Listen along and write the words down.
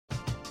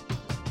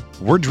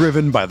We're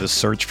driven by the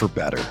search for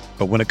better.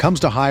 But when it comes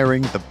to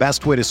hiring, the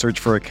best way to search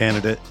for a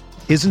candidate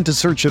isn't to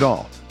search at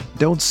all.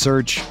 Don't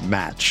search,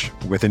 match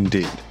with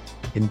Indeed.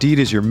 Indeed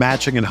is your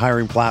matching and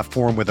hiring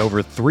platform with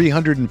over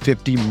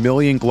 350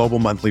 million global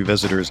monthly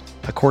visitors,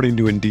 according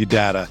to Indeed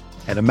data,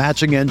 and a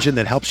matching engine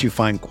that helps you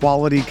find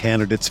quality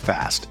candidates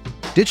fast.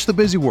 Ditch the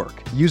busy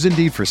work. Use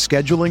Indeed for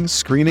scheduling,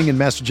 screening, and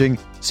messaging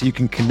so you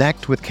can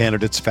connect with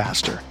candidates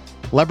faster.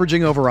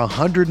 Leveraging over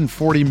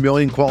 140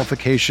 million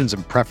qualifications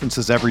and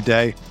preferences every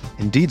day,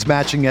 Indeed's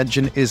matching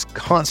engine is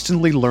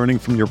constantly learning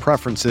from your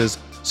preferences,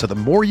 so the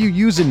more you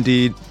use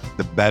Indeed,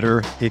 the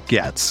better it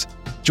gets.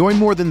 Join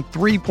more than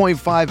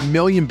 3.5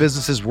 million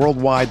businesses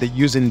worldwide that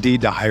use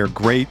Indeed to hire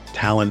great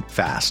talent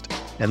fast.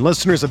 And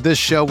listeners of this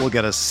show will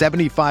get a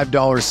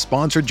 $75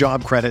 sponsored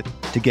job credit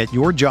to get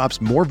your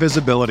jobs more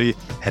visibility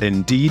at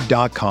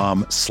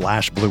Indeed.com/Blue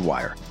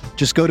Wire.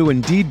 Just go to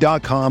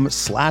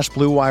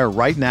Indeed.com/Blue Wire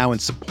right now and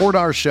support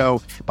our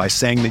show by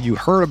saying that you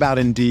heard about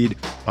Indeed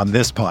on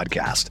this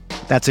podcast.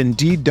 That's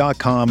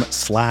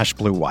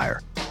Indeed.com/Blue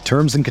Wire.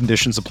 Terms and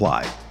conditions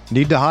apply.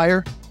 Need to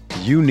hire?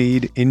 You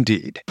need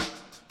Indeed.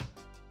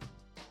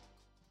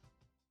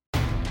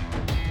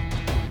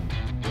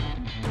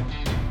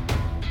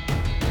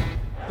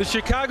 The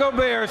Chicago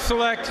Bears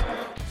select.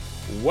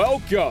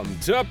 Welcome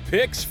to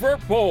Picks for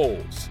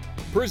Poles,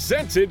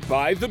 presented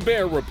by The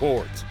Bear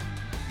Report,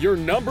 your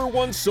number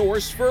one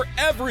source for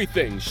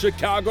everything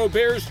Chicago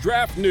Bears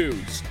draft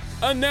news,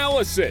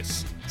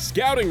 analysis,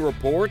 scouting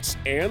reports,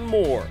 and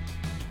more.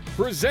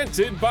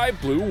 Presented by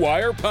Blue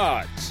Wire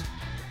Pods.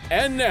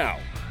 And now,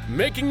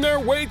 making their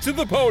way to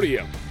the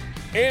podium,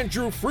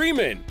 Andrew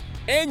Freeman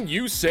and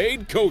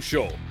Usaid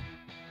Koshul.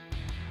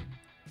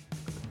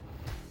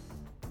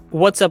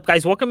 What's up,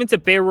 guys? Welcome into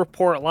Bear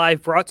Report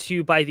Live, brought to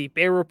you by the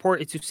Bear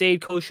Report. It's Usaid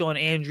Koshul and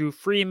Andrew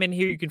Freeman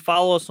here. You can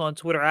follow us on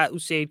Twitter at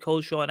Usaid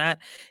Koshul and at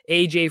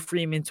AJ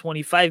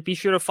Freeman25. Be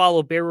sure to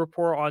follow Bear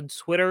Report on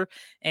Twitter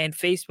and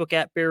Facebook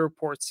at Bear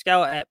Report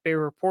Scout at Bear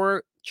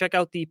Report. Check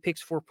out the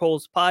Picks for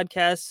Poles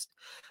podcast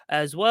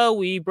as well.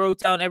 We broke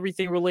down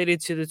everything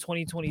related to the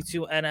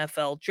 2022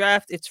 NFL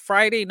Draft. It's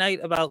Friday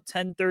night, about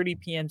 10:30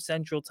 p.m.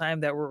 Central Time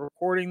that we're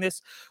recording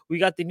this. We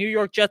got the New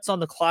York Jets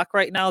on the clock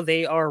right now.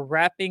 They are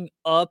wrapping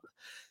up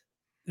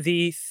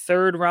the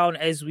third round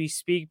as we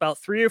speak. About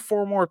 3 or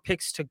 4 more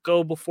picks to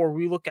go before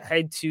we look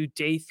ahead to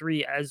day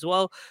 3 as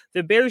well.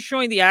 The Bears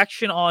showing the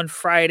action on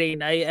Friday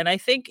night, and I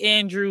think,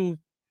 Andrew,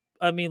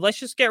 let's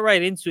just get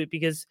right into it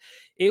because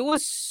it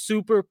was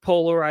super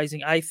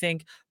polarizing. I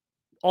think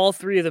all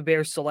 3 of the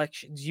Bears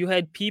selections. You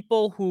had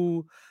people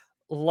who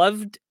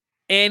loved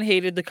and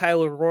hated the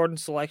Kyler Gordon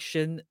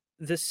selection.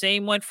 The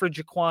same went for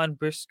Jaquan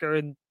Brisker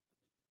in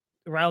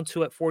round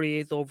 2 at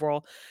 48th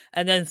overall.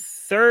 And then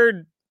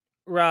third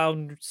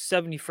round,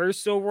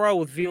 71st overall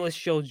with Velus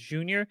Jones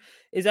Jr.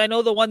 is, I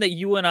know, the one that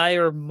you and I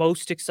are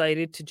most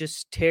excited to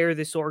just tear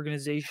this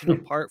organization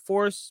apart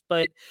for us.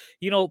 But,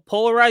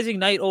 polarizing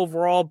night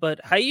overall. But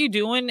how you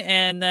doing?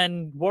 And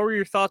then what were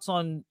your thoughts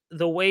on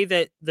the way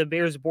that the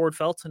Bears board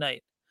fell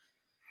tonight?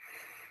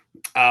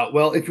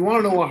 Well, if you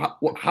want to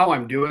know how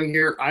I'm doing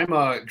here, I'm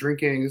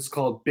drinking, it's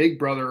called Big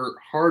Brother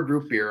Hard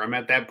Root Beer. I'm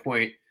at that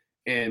point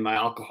in my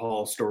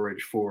alcohol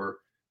storage for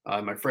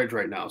my fridge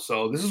right now.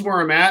 So this is where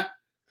I'm at.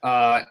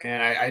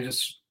 And I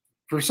just,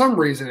 for some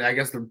reason, I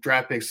guess the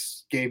draft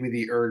picks gave me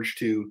the urge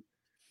to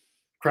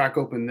crack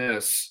open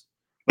this.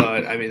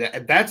 But I mean,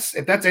 if that's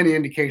any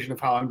indication of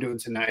how I'm doing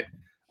tonight,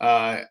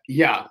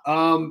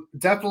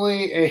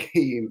 definitely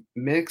a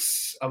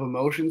mix of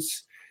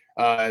emotions.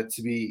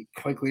 To be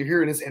quite clear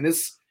here,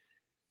 it's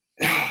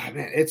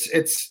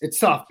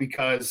tough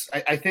because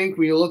I think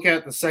when you look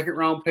at the second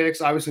round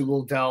picks, obviously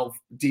we'll delve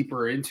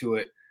deeper into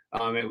it.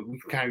 And we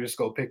can kind of just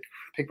go pick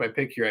by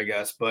pick here, I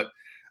guess. But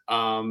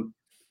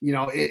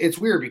it's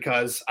weird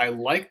because I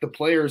like the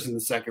players in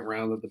the second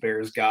round that the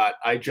Bears got.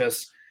 The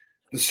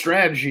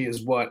strategy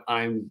is what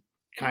I'm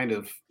kind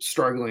of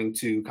struggling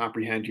to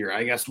comprehend here.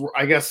 I guess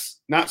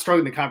not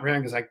struggling to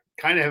comprehend because I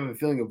kind of have a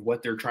feeling of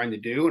what they're trying to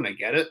do, and I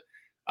get it.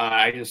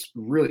 I just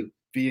really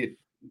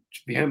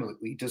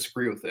vehemently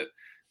disagree with it.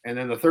 And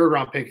then the third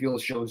round pick,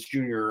 Velus Jones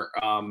Jr.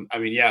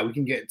 We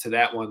can get to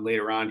that one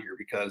later on here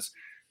because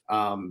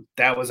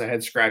that was a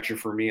head scratcher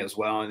for me as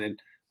well. And then,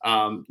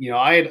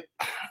 I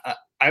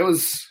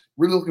was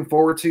really looking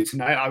forward to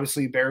tonight.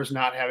 Obviously, Bears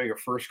not having a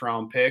first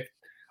round pick,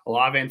 a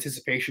lot of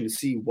anticipation to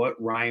see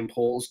what Ryan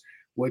Poles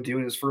would do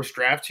in his first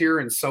draft here.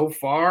 And so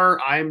far,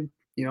 I'm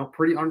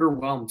pretty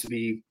underwhelmed to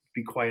be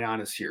quite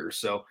honest here.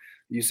 So,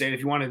 you say if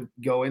you want to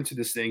go into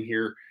this thing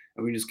here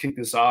and we just kick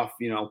this off,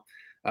 do you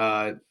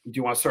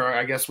want to start,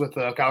 I guess, with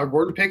the Kyler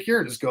Gordon pick here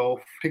and just go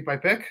pick by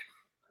pick?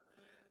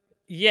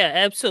 Yeah,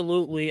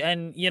 absolutely.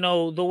 And,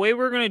 the way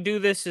we're going to do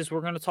this is we're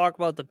going to talk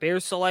about the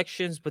Bears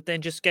selections, but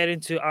then just get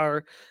into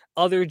our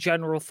other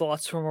general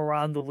thoughts from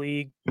around the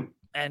league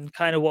and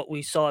kind of what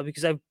we saw,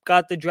 because I've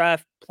got the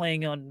draft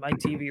playing on my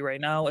TV right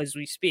now as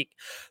we speak.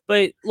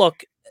 But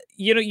look,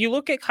 you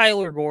look at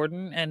Kyler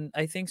Gordon, and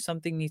I think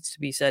something needs to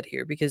be said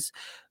here because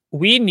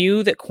we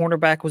knew that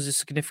cornerback was a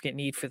significant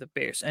need for the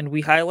Bears, and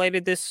we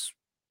highlighted this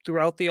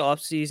throughout the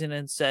offseason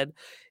and said,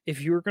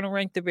 if you're going to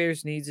rank the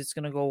Bears' needs, it's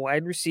going to go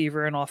wide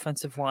receiver and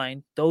offensive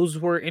line. Those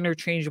were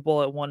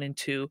interchangeable at 1 and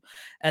 2.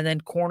 And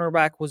then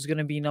cornerback was going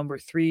to be number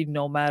 3,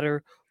 no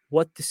matter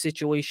what the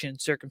situation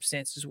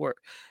circumstances were.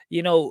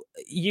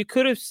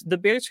 The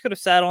Bears could have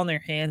sat on their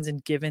hands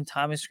and given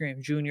Thomas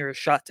Graham Jr. a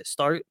shot to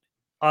start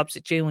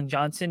opposite Jalen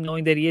Johnson,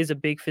 knowing that he is a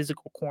big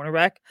physical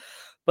cornerback.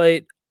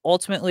 But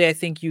ultimately, I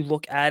think you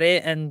look at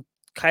it and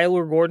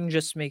Kyler Gordon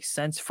just makes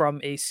sense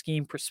from a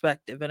scheme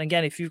perspective. And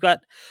again, if you've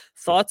got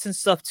thoughts and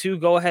stuff too,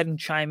 go ahead and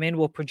chime in.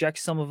 We'll project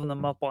some of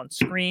them up on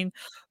screen.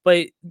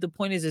 But the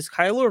point is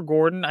Kyler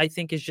Gordon, I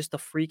think, is just a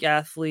freak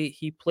athlete.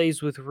 He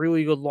plays with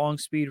really good long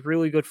speed,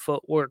 really good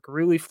footwork,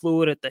 really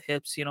fluid at the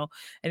hips,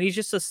 and he's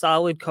just a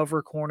solid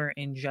cover corner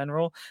in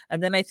general.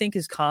 And then I think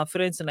his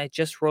confidence, and I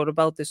just wrote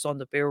about this on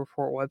the Bear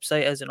Report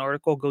website as an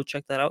article, go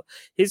check that out.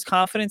 His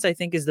confidence, I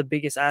think, is the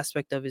biggest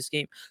aspect of his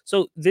game.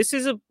 So this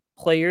is a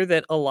player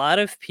that a lot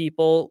of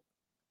people,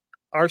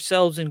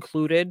 ourselves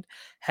included,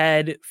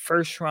 had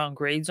first round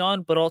grades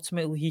on, but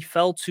ultimately he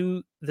fell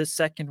to the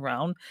second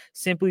round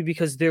simply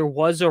because there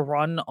was a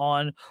run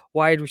on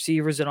wide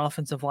receivers and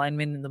offensive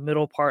linemen in the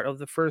middle part of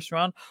the first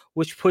round,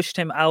 which pushed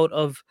him out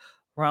of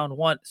round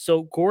 1.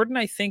 So Gordon,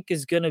 I think,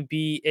 is going to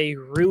be a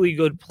really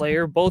good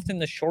player, both in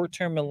the short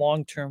term and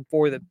long term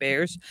for the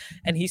Bears.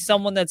 And he's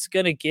someone that's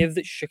going to give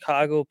the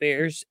Chicago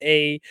Bears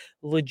a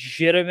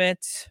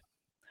legitimate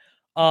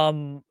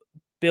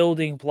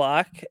building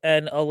block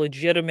and a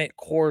legitimate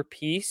core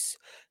piece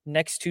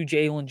next to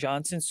Jalen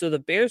Johnson. So the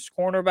Bears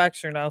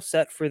cornerbacks are now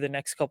set for the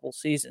next couple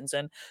seasons.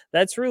 And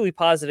that's really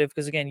positive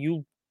because, again,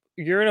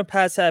 you're in a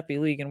pass happy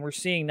league, and we're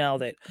seeing now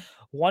that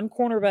one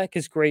cornerback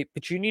is great,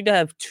 but you need to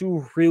have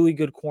 2 really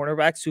good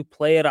cornerbacks who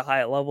play at a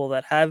high level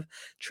that have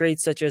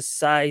traits such as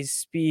size,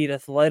 speed,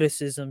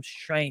 athleticism,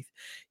 strength,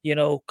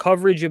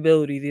 coverage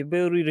ability, the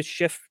ability to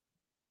shift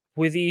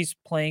with ease,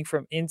 playing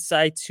from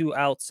inside to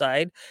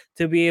outside,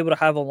 to be able to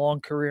have a long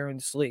career in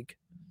this league.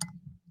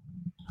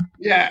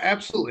 Yeah,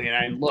 absolutely.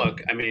 And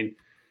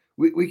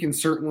we can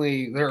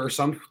certainly, there are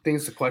some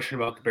things to question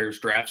about the Bears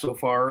draft so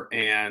far,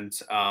 and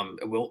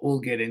we'll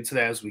get into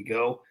that as we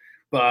go.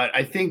 But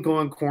I think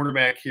going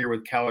cornerback here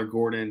with Kyler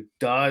Gordon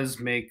does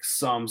make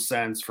some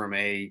sense from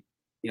a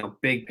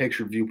big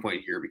picture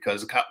viewpoint here,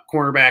 because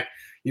cornerback,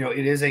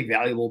 it is a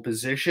valuable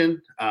position.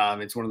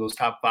 It's one of those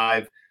top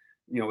 5.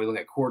 We look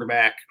at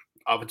quarterback,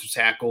 offensive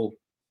tackle,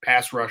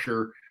 pass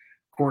rusher,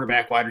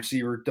 cornerback, wide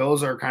receiver.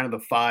 Those are kind of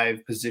the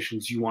 5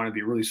 positions you want to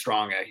be really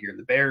strong at here in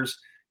the Bears.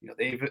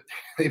 They've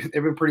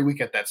been pretty weak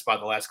at that spot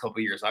the last couple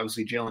of years.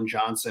 Obviously, Jalen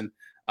Johnson,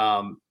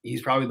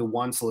 he's probably the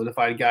one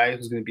solidified guy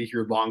who's going to be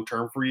here long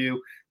term for you.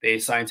 They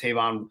signed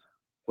Tavon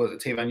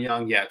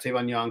Young? Yeah,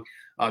 Tavon Young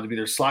to be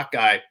their slot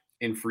guy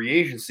in free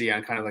agency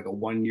on kind of like a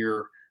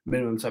 1-year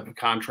minimum type of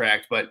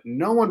contract, but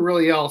no one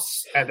really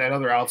else at that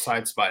other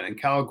outside spot. And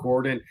Kyler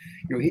Gordon,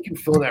 he can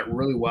fill that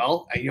really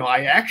well.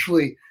 I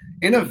actually,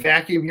 in a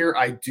vacuum here,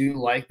 I do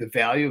like the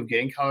value of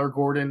getting Kyler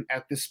Gordon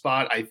at this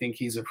spot. I think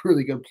he's a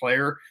really good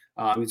player.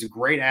 He's a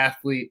great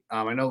athlete.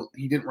 I know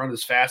he didn't run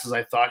as fast as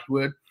I thought he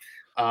would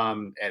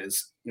at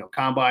his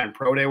combine and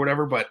pro day or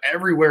whatever, but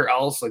everywhere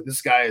else, like,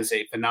 this guy is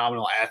a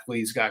phenomenal athlete.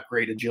 He's got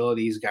great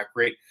agility. He's got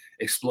great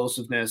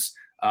explosiveness.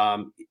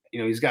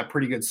 He's got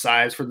pretty good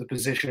size for the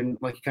position.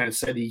 Like you kind of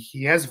said,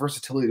 he has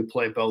versatility to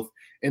play both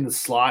in the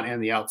slot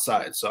and the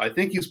outside. So I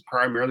think he's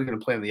primarily going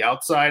to play on the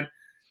outside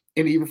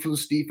in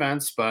Eberflus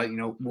defense, but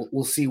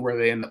we'll see where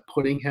they end up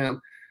putting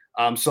him.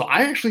 So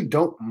I actually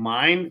don't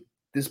mind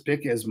this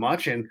pick as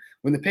much. And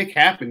when the pick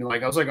happened,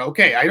 I was like,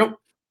 okay, I don't,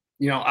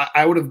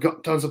 I would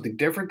have done something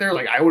different there.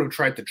 Like, I would have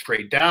tried to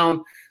trade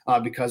down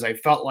because I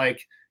felt like,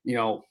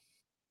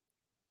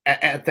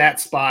 at that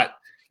spot,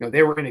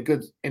 they were in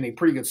a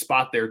pretty good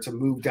spot there to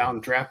move down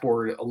the draft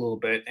board a little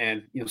bit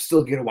and,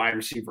 still get a wide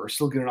receiver,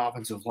 still get an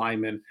offensive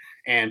lineman,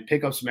 and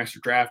pick up some extra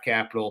draft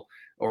capital,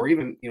 or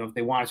even, if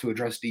they wanted to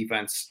address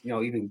defense,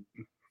 even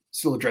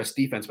still address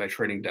defense by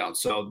trading down.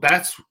 So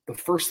that's the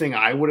first thing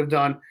I would have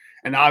done.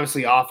 And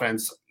obviously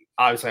offense,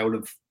 I would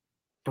have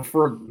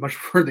much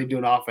preferred they do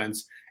an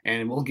offense,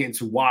 and we'll get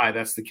into why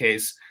that's the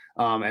case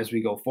as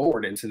we go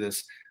forward into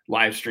this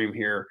live stream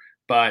here.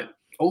 But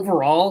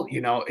overall,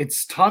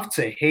 it's tough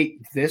to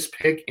hate this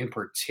pick in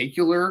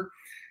particular,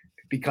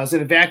 because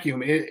in a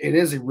vacuum, it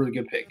is a really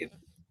good pick. It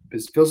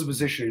fills a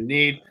position in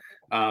need.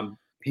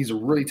 He's a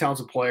really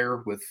talented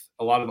player with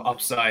a lot of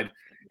upside,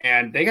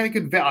 and they got a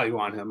good value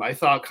on him. I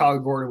thought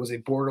Kyler Gordon was a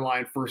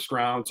borderline first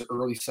round to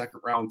early second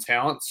round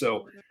talent,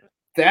 so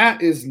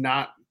that is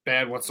not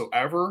bad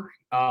whatsoever.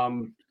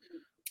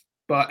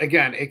 But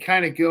again, it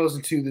kind of goes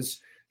into this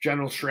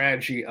general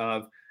strategy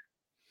of,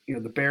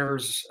 the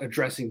Bears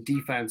addressing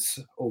defense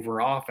over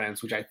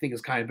offense, which I think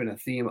has kind of been a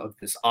theme of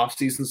this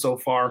offseason so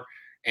far.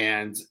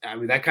 And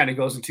that kind of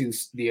goes into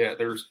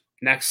their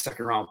next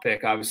second round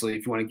pick, obviously,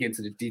 if you want to get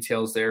into the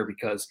details there,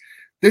 because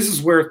this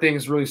is where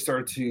things really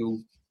start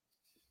to,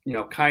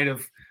 kind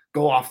of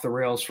go off the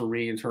rails for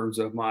me in terms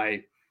of my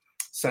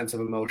sense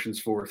of emotions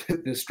for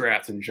this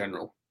draft in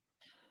general.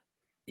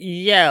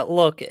 Yeah,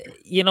 look,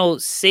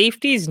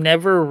 safety's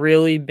never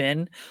really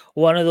been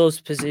one of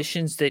those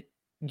positions that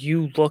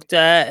you looked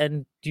at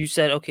and you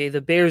said, okay,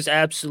 the Bears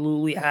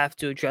absolutely have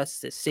to address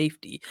this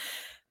safety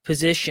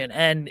position.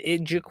 And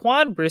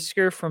Jaquan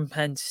Brisker from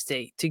Penn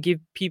State, to give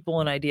people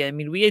an idea, I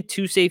mean, we had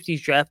 2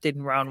 safeties drafted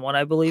in round 1,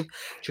 I believe.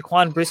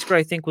 Jaquan Brisker,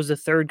 I think, was the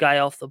 3rd guy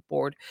off the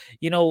board.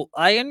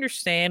 I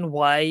understand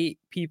why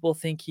people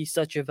think he's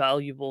such a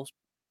valuable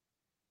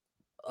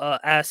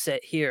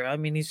asset here. I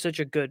mean, he's such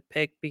a good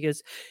pick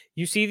because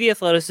you see the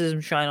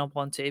athleticism shine up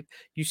on tape.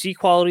 You see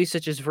qualities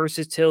such as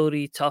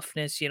versatility,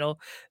 toughness.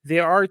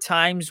 There are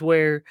times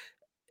where,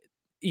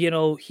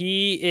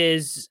 he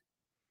is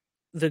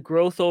the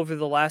growth over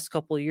the last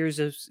couple of years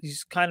is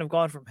he's kind of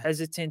gone from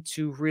hesitant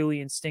to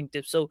really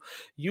instinctive. So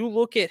you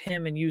look at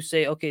him and you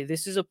say, okay,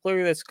 this is a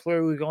player that's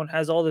clearly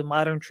has all the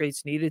modern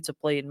traits needed to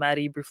play in Matt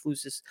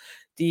Eberflus's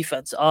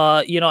defense.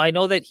 I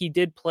know that he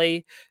did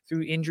play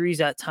through injuries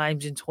at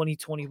times in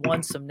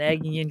 2021, some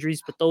nagging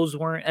injuries, but those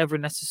weren't ever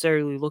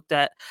necessarily looked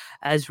at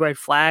as red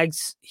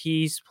flags.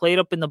 He's played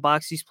up in the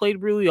box. He's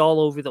played really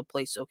all over the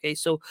place. Okay.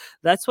 So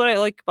that's what I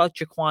like about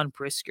Jaquan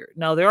Brisker.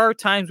 Now, there are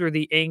times where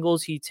the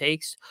angles he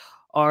takes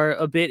are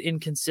a bit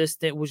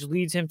inconsistent, which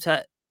leads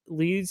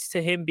to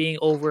him being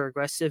over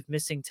aggressive,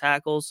 missing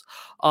tackles.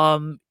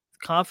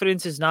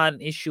 Confidence is not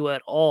an issue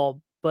at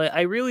all, but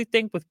I really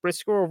think with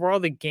Brisker overall,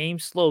 the game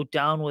slowed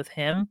down with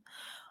him.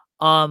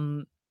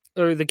 Or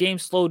the game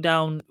slowed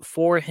down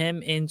for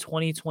him in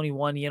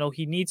 2021.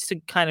 He needs to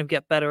kind of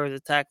get better as a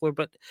tackler,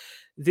 but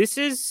this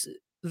is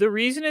the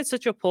reason it's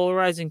such a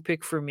polarizing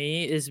pick for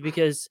me is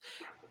because,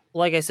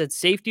 like I said,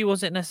 safety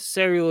wasn't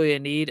necessarily a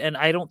need, and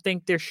I don't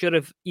think there should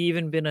have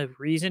even been a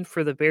reason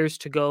for the Bears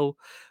to go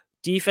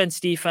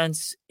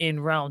defense in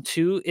round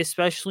 2,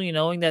 especially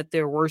knowing that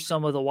there were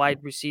some of the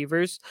wide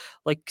receivers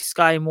like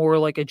Sky Moore,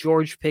 like a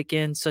George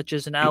Pickens, such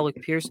as an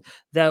Alec Pierce,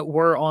 that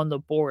were on the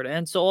board.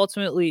 And so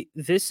ultimately,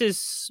 this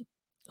is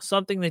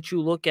something that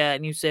you look at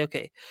and you say,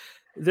 okay,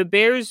 the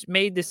Bears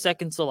made the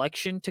second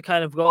selection to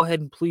kind of go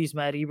ahead and please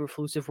Matt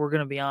Eberflus, if we're going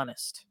to be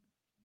honest.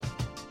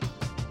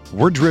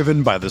 We're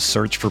driven by the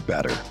search for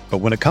better. But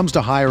when it comes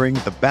to hiring,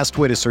 the best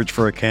way to search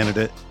for a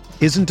candidate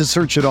isn't to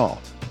search at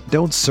all.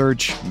 Don't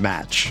search,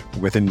 match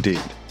with Indeed.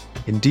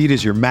 Indeed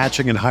is your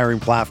matching and hiring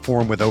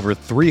platform with over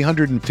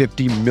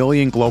 350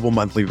 million global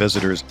monthly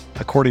visitors,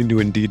 according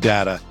to Indeed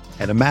data,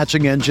 and a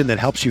matching engine that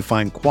helps you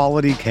find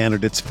quality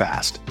candidates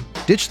fast.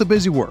 Ditch the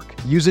busy work.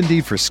 Use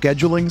Indeed for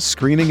scheduling,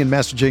 screening, and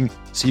messaging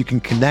so you can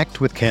connect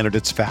with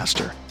candidates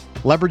faster.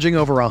 Leveraging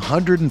over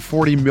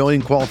 140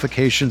 million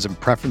qualifications and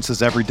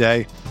preferences every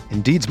day,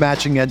 Indeed's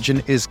matching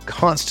engine is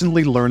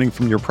constantly learning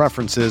from your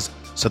preferences,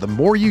 so the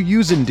more you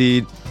use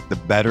Indeed, the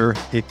better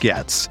it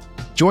gets.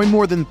 Join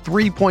more than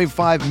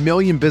 3.5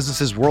 million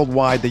businesses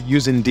worldwide that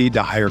use Indeed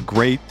to hire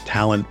great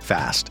talent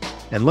fast.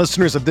 And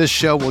listeners of this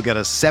show will get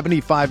a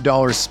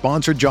 $75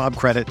 sponsored job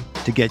credit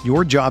to get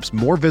your jobs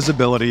more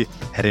visibility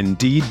at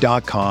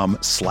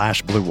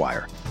Indeed.com/Blue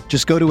Wire.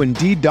 Just go to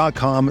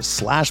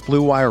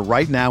Indeed.com/Blue Wire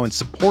right now and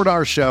support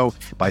our show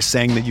by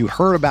saying that you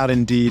heard about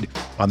Indeed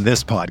on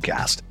this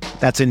podcast.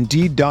 That's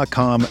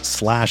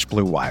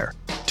Indeed.com/Blue Wire.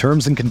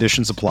 Terms and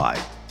conditions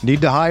apply. Need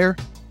to hire?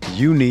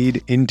 You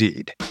need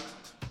Indeed.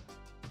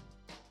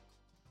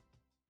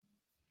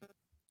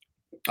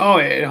 Oh,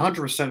 it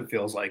 100%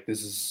 feels like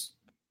this is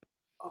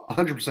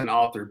 100%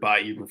 authored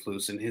by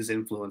Eberflus, and his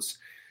influence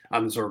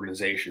on this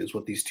organization is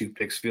what these 2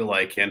 picks feel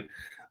like. And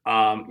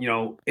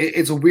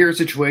it's a weird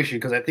situation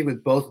because I think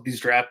with both of these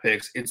draft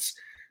picks, it's,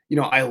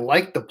 I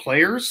like the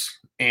players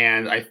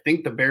and I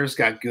think the Bears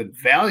got good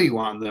value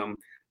on them,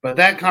 but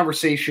that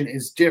conversation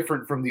is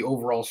different from the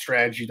overall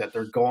strategy that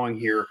they're going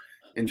here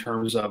in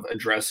terms of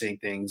addressing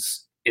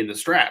things in the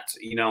draft.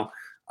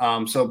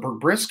 So for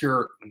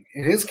Brisker,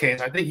 in his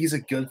case, I think he's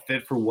a good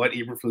fit for what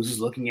Eberflus is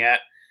looking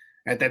at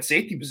that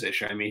safety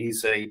position. I mean,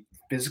 he's a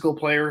physical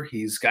player.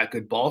 He's got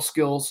good ball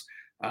skills.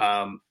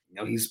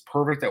 He's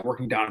perfect at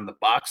working down in the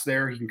box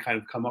there. He can kind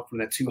of come up from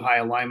that too high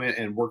alignment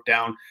and work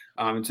down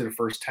into the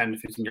first 10 to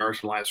 15 yards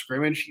from the line of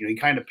scrimmage. He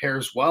kind of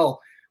pairs well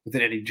with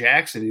an Eddie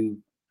Jackson, who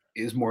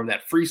is more of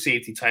that free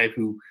safety type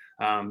who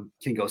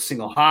can go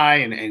single high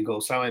and go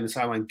sideline to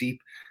sideline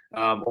deep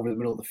over the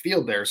middle of the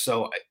field there.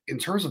 So in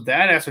terms of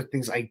that aspect of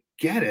things, I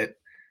get it.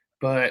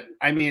 But,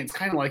 I mean, it's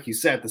kind of like you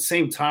said, at the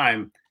same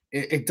time,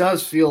 it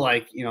does feel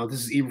like,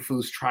 this is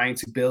Eberflus trying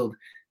to build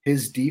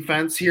his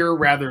defense here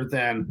rather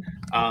than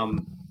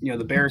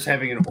the Bears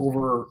having an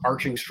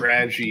overarching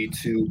strategy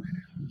to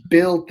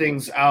build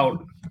things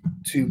out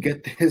to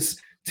get this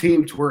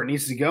team to where it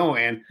needs to go.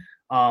 And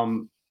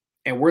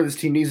where this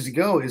team needs to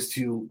go is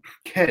to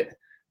get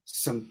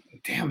some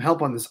damn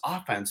help on this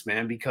offense,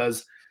 man,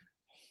 because,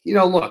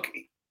 look,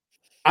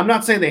 I'm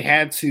not saying they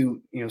had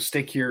to,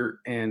 stick here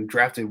and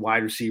draft a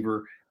wide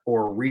receiver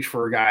or reach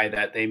for a guy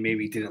that they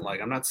maybe didn't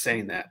like. I'm not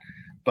saying that.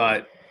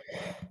 But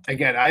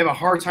again, I have a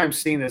hard time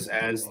seeing this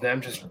as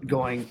them just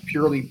going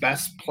purely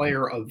best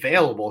player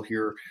available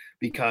here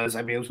because,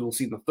 I mean, as we'll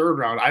see in the 3rd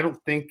round, I don't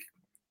think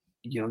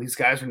these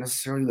guys are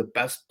necessarily the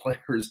best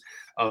players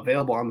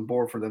available on the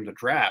board for them to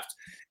draft.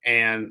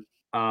 And,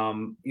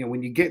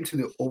 when you get into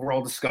the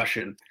overall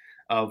discussion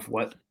of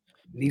what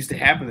needs to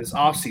happen this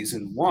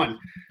offseason, one,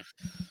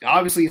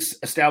 obviously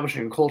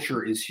establishing a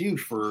culture is huge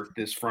for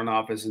this front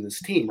office and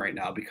this team right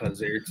now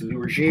because it's a new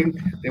regime.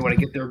 They want to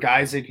get their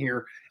guys in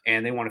here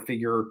and they want to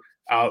figure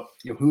out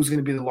who's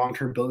going to be the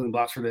long-term building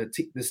blocks for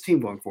this team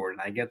going forward.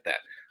 And I get that.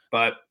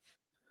 But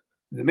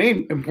the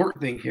main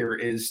important thing here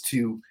is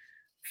to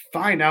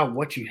find out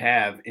what you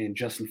have in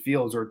Justin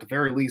Fields, or at the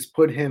very least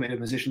put him in a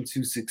position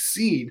to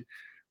succeed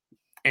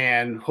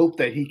and hope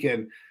that he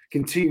can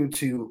continue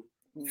to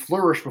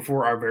flourish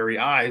before our very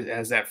eyes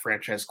as that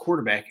franchise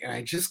quarterback. And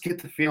I just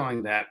get the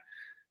feeling that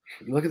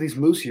you look at these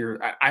moves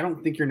here, I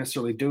don't think you're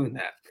necessarily doing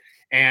that.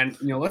 And,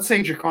 let's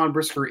say Jaquan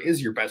Brisker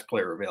is your best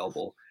player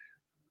available.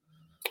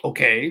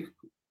 Okay.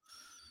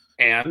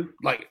 And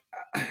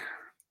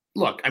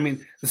look, I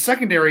mean, the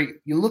secondary,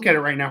 you look at it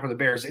right now for the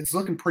Bears, it's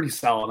looking pretty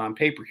solid on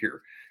paper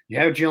here. You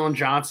have Jalen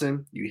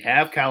Johnson, you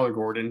have Kyler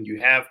Gordon,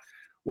 you have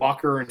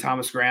Walker and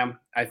Thomas Graham,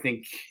 I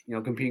think,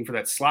 competing for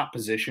that slot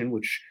position,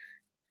 which,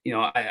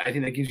 I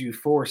think that gives you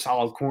 4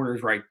 solid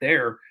corners right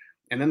there.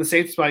 And then the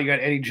safety spot, you got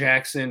Eddie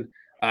Jackson,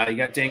 you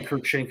got Dan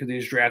Cruikshank, who they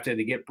just drafted.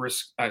 They get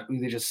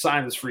they just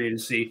signed this free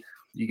agency.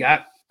 You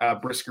got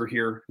Brisker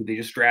here, who they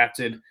just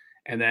drafted.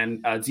 And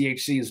then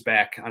DHC is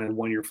back on a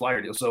 1-year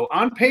flyer deal. So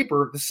on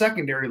paper, the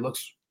secondary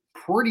looks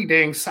pretty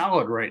dang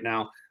solid right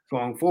now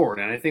going forward.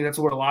 And I think that's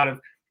what a lot of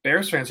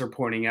Bears fans are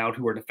pointing out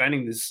who are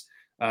defending these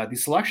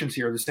selections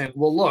here. They're saying,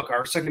 well, look,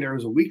 our secondary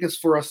was a weakness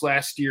for us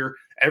last year.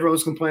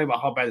 Everyone's complaining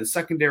about how bad the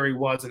secondary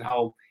was and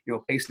how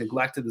Pace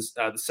neglected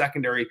the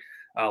secondary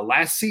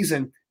last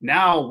season.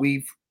 Now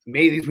we've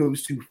made these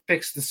moves to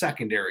fix the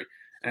secondary.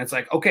 And it's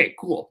like, okay,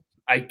 cool.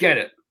 I get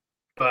it.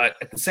 But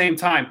at the same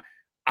time,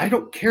 I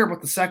don't care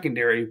about the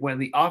secondary when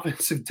the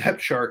offensive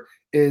depth chart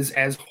is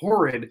as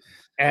horrid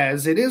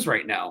as it is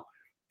right now.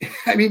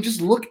 I mean,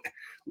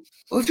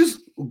 let's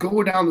just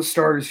go down the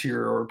starters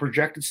here, or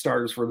projected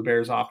starters for the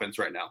Bears offense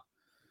right now.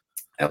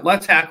 At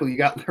left tackle, you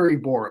got Larry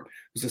Borom,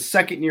 who's a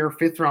second-year,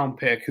 5th-round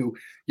pick who,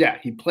 yeah,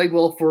 he played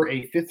well for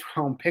a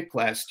 5th-round pick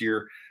last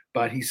year,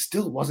 but he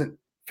still wasn't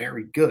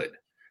very good.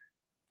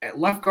 At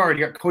left guard,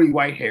 you got Cody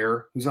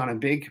Whitehair, who's on a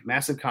big,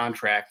 massive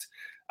contract,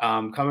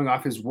 coming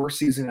off his worst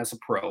season as a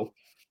pro.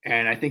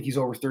 And I think he's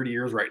over 30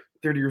 years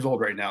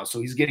old right now.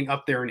 So he's getting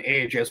up there in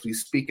age as we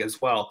speak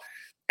as well.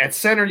 At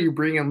center, you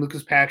bring in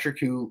Lucas Patrick,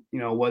 who,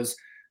 was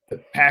the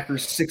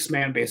Packers' 6th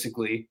man,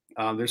 basically.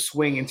 Their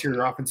swing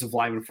interior offensive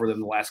lineman for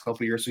them the last couple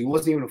of years. So he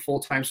wasn't even a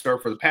full-time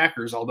start for the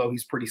Packers, although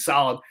he's pretty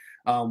solid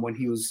when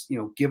he was,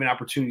 given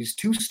opportunities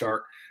to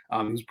start. He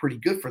was pretty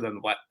good for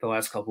them the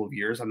last couple of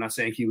years. I'm not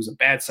saying he was a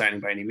bad signing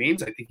by any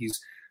means. I think he's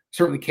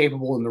certainly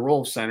capable in the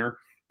role of center.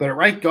 But at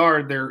right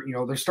guard,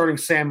 they're starting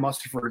Sam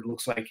Mustipher, it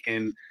looks like,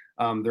 in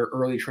their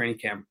early training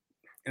camp,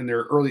 in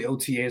their early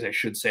OTAs, I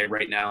should say,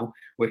 right now,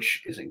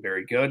 which isn't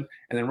very good.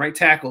 And then right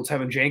tackle,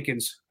 Tevin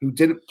Jenkins, who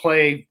didn't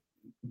play.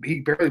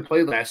 He barely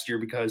played last year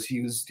because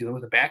he was dealing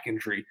with a back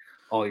injury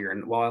all year.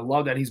 And while I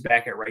love that he's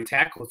back at right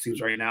tackle, it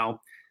seems right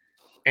now,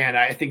 and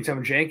I think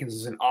Tevin Jenkins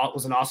was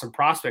an awesome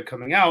prospect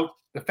coming out,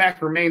 the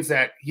fact remains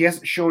that he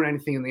hasn't shown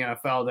anything in the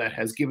NFL that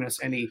has given us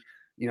any,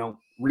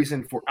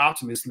 reason for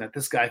optimism that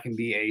this guy can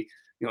be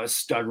a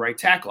stud right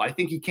tackle. I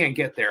think he can't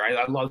get there.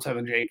 I love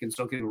Tevin Jenkins,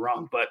 don't get me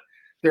wrong, but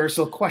there are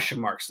still question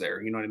marks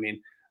there. You know what I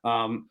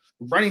mean?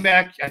 Running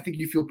back, I think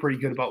you feel pretty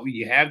good about what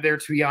you have there,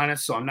 to be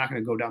honest. So I'm not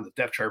going to go down the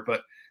depth chart,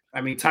 but I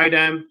mean, tight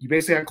end, you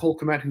basically got Cole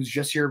Kmet, who's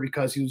just here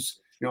because he was,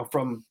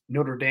 from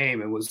Notre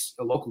Dame and was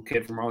a local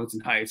kid from Arlington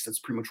Heights. That's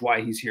pretty much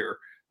why he's here.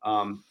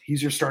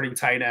 He's your starting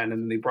tight end,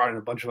 and then they brought in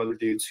a bunch of other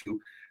dudes who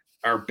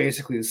are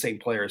basically the same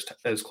players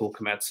as Cole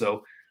Kmet.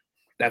 So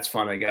that's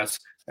fun, I guess.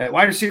 At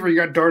wide receiver, you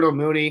got Darnell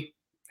Mooney,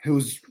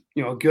 who's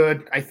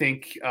good. I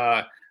think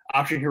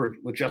option here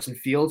with Justin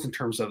Fields in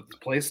terms of the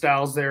play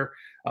styles there,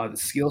 the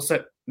skill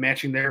set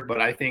matching there.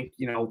 But I think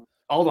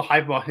all the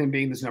hype about him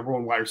being this number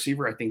 1 wide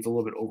receiver, I think is a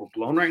little bit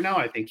overblown right now.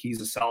 I think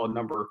he's a solid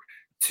number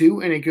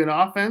 2 in a good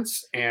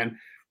offense, and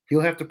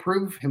he'll have to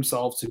prove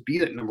himself to be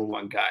that number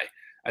 1 guy.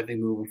 I think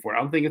moving forward,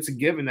 I don't think it's a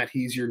given that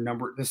he's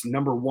this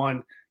number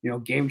 1,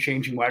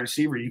 game-changing wide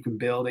receiver you can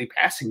build a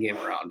passing game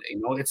around.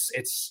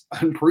 It's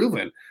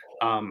unproven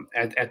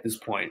at this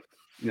point.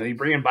 You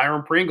bring in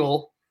Byron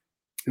Pringle,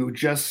 who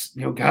just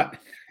got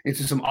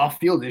into some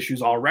off-field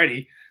issues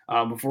already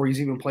before he's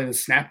even played a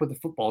snap with the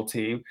football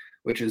team,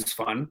 which is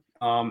fun.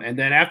 And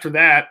then after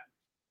that,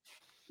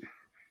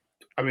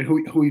 I mean,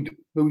 who we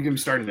going to be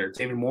starting there?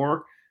 David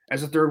Moore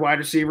as a 3rd wide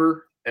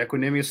receiver,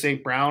 Equanimeous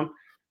St. Brown.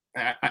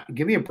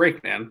 Give me a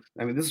break, man.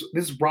 I mean,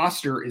 this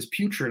roster is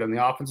putrid on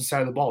the offensive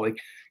side of the ball. Like,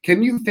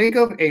 can you think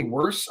of a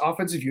worse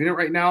offensive unit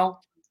right now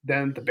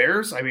than the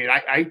Bears? I mean,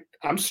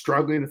 I'm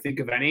struggling to think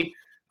of any.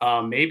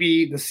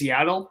 Maybe the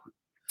Seattle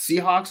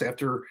Seahawks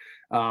after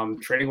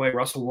trading away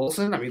Russell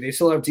Wilson. I mean, they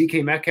still have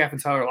DK Metcalf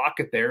and Tyler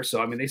Lockett there.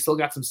 So, I mean, they still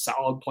got some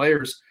solid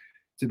players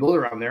to build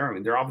around there. I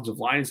mean, their offensive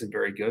line isn't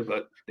very good,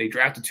 but they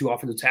drafted 2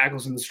 offensive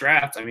tackles in this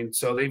draft. I mean,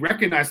 so they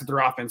recognized that their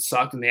offense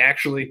sucked, and they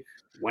actually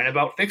went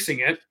about fixing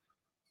it.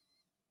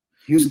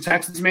 Houston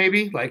Texans,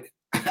 maybe. Like,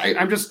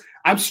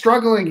 I'm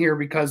struggling here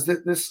because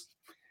it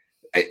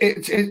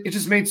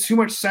just made too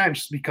much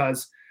sense,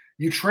 because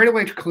you trade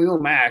away Khalil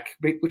Mack,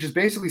 which is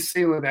basically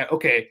saying that,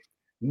 okay,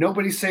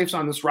 nobody's safe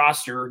on this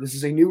roster. This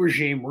is a new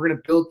regime. We're going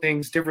to build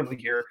things differently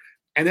here.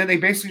 And then they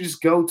basically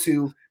just go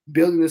to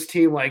building this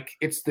team like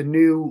it's the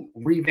new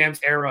revamped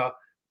era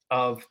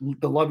of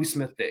the Lovie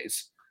Smith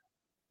days,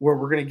 where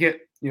we're going to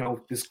get,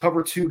 this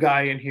cover 2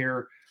 guy in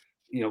here,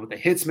 with the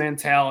hits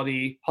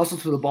mentality, hustle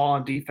to the ball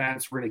on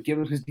defense. We're going to give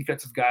him his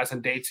defensive guys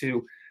on day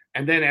 2.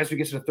 And then as we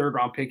get to the 3rd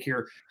round pick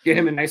here, get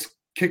him a nice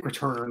kick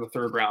returner in the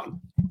 3rd round.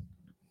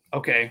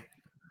 Okay,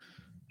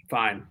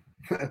 fine.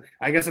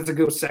 I guess that's a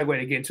good segue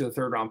to get into the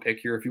 3rd round pick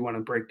here if you want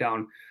to break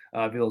down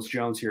Velus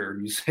Jones here,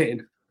 you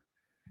saying.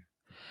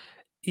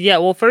 Yeah,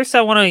 well, first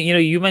I want to,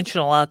 you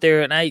mentioned a lot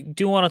there, and I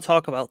do want to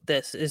talk about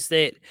this, is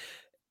that,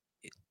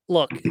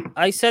 look,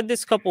 I said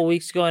this a couple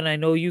weeks ago, and I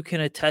know you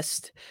can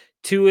attest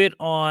to it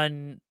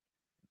on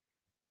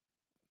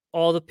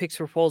all the Picks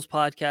for Polls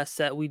podcasts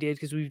that we did,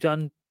 because we've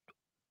done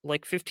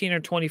like 15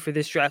 or 20 for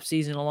this draft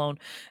season alone.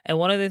 And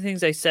one of the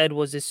things I said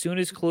was, as soon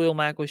as Khalil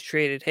Mack was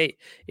traded, hey,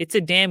 it's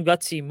a damn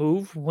gutsy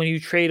move when you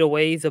trade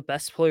away the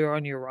best player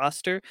on your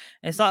roster.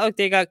 And it's not like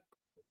they got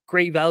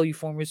great value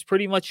for him. It's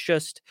pretty much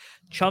just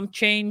chump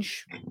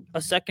change, a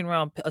 6th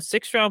round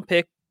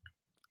pick,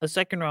 a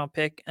 2nd round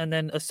pick, and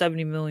then a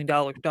 $70 million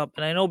dump.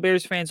 And I know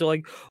Bears fans are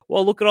like,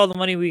 well, look at all the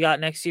money we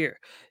got next year.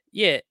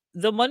 Yeah,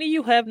 the money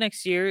you have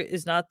next year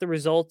is not the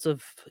result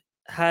of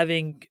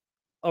having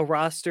a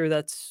roster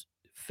that's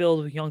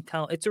filled with young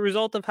talent. It's a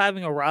result of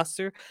having a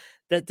roster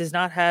that does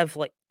not have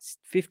like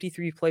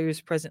 53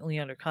 players presently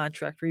under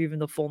contract, or even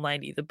the full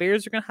 90. The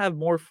Bears are going to have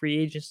more free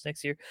agents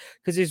next year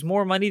because there's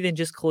more money than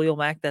just Khalil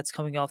Mack that's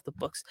coming off the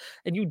books.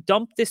 And you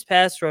dump this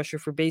pass rusher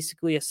for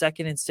basically a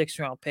 2nd and 6th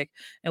round pick.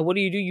 And what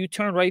do? You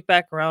turn right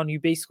back around. You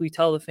basically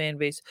tell the fan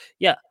base,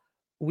 yeah,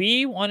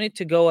 we wanted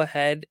to go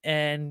ahead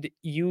and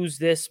use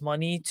this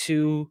money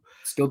to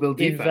still build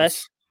defense.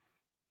 Invest.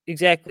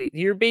 Exactly.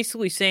 You're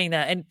basically saying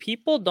that. And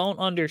people don't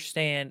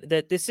understand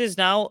that this is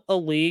now a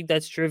league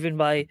that's driven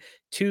by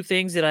 2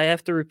 things that I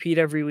have to repeat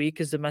every week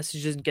because the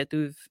message doesn't get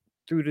through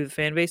to the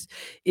fan base.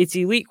 It's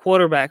elite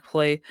quarterback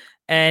play,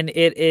 and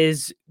it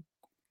is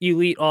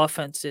elite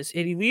offenses.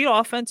 And elite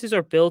offenses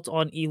are built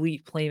on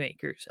elite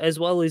playmakers as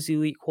well as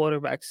elite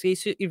quarterbacks.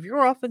 So if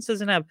your offense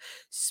doesn't have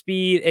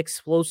speed,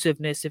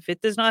 explosiveness, if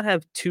it does not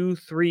have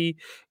 2-3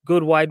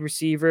 good wide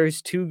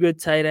receivers, 2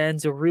 good tight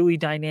ends, a really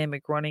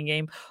dynamic running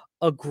game,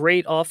 a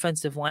great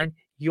offensive line,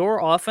 your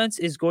offense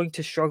is going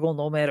to struggle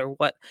no matter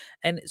what.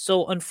 And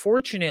so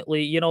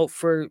unfortunately,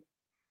 for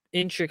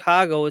in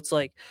Chicago, it's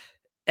like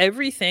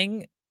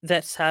everything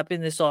that's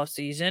happened this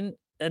offseason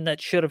and that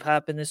should have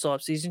happened this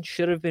offseason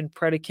should have been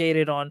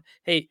predicated on,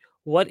 hey,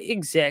 what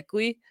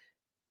exactly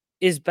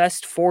is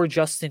best for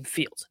Justin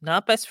Fields?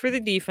 Not best for the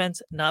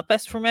defense, not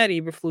best for Matt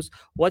Eberflus.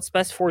 What's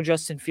best for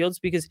Justin Fields?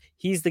 Because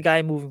he's the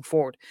guy moving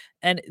forward.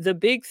 And the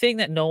big thing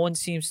that no one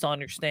seems to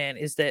understand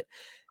is that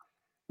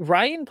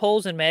Ryan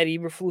Poles and Matt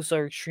Eberflus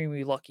are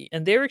extremely lucky.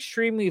 And they're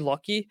extremely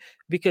lucky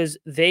because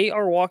they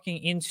are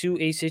walking into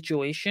a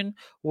situation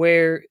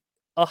where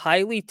a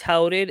highly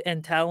touted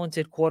and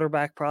talented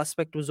quarterback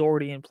prospect was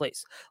already in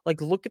place.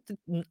 Like, look at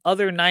the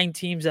other 9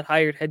 teams that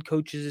hired head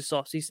coaches this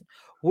offseason.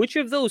 Which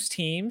of those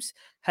teams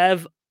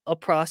have a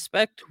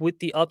prospect with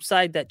the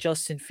upside that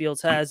Justin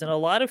Fields has? And a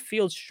lot of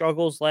Fields'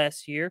 struggles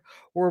last year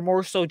were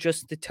more so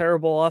just the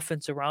terrible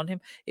offense around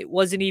him. It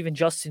wasn't even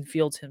Justin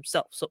Fields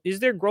himself. So is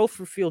there growth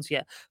for Fields?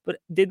 Yeah. But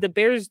did the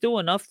Bears do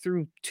enough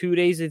through 2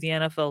 days of the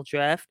NFL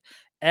draft?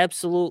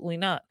 Absolutely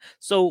not.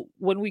 So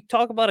when we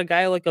talk about a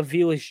guy like a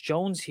Velus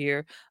Jones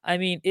here, I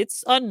mean,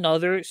 it's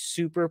another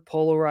super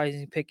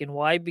polarizing pick. And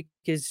why?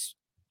 Because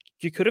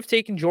you could have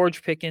taken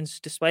George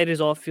Pickens despite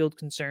his off-field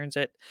concerns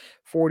at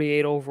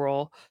 48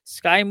 overall.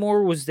 Sky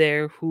Moore was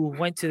there, who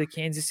went to the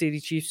Kansas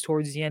City Chiefs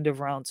towards the end of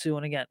round 2.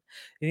 And again,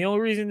 the only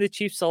reason the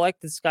Chiefs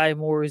selected Sky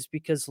Moore is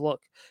because, look,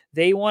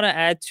 they want to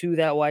add to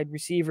that wide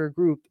receiver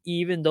group,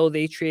 even though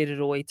they traded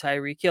away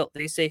Tyreek Hill.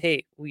 They say,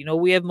 hey, we know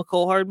we have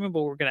McCole Hardman,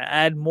 but we're going to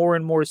add more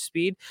and more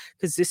speed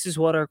because this is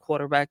what our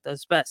quarterback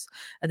does best.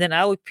 And then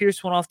Alec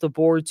Pierce went off the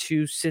board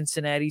to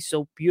Cincinnati.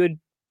 So you had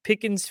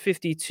Pickens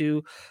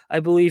 52, I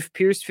believe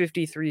Pierce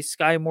 53,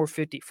 Sky Moore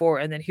 54,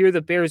 and then here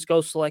the Bears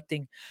go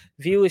selecting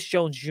Velus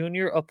Jones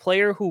Jr., a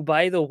player who,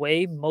 by the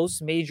way,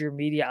 most major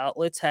media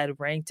outlets had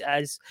ranked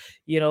as,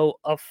 a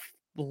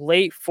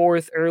late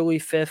 4th, early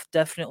 5th,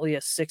 definitely a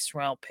 6th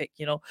round pick.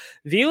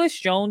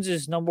 Velus Jones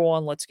is number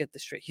 1. Let's get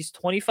this straight. He's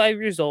 25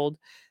 years old.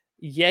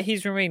 Yeah,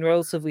 he's remained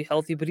relatively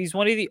healthy, but he's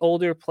one of the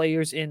older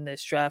players in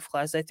this draft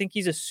class. I think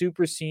he's a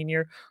super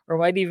senior or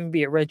might even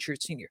be a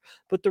redshirt senior.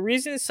 But the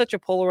reason it's such a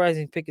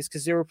polarizing pick is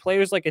because there were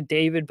players like a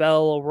David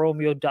Bell, a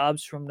Romeo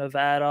Doubs from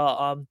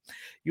Nevada.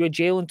 You had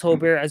Jalen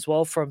Tolbert as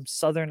well from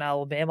Southern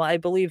Alabama, I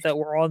believe, that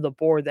were on the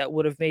board that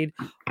would have made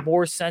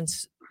more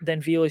sense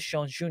than Velus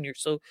Jones Jr.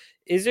 So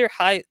is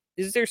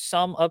there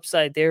some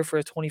upside there for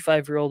a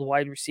 25-year-old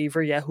wide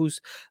receiver? Yeah,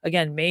 whose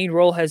again main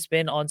role has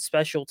been on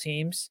special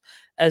teams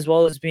as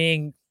well as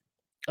being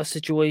a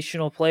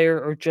situational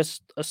player or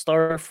just a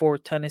starter for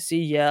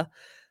Tennessee. Yeah,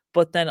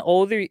 but then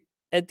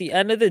at the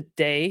end of the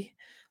day,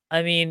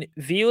 I mean,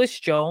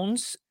 Velus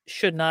Jones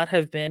should not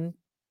have been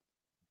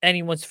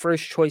anyone's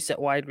first choice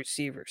at wide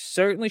receiver.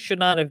 Certainly should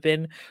not have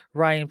been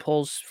Ryan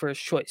Poles'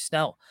 first choice.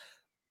 Now,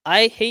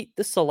 I hate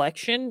the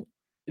selection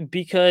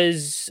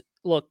because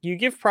look, you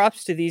give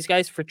props to these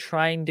guys for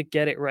trying to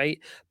get it right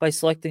by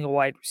selecting a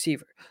wide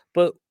receiver.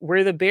 But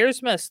where the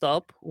Bears messed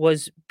up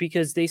was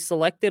because they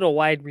selected a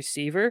wide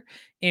receiver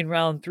in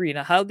round 3.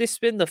 Now, had this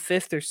been the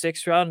 5th or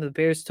 6th round, the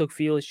Bears took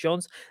Velus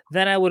Jones,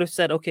 then I would have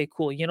said, okay,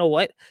 cool. You know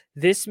what?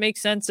 This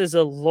makes sense as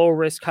a low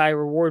risk, high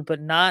reward, but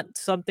not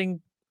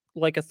something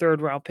like a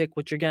 3rd round pick,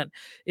 which again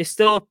is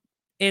still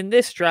in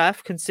this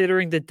draft,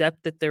 considering the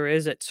depth that there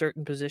is at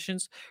certain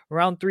positions.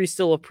 Round 3 is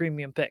still a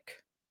premium pick.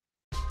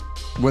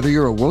 Whether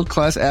you're a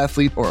world-class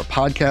athlete or a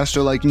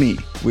podcaster like me,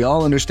 we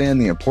all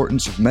understand the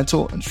importance of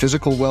mental and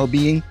physical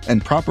well-being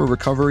and proper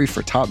recovery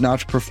for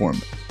top-notch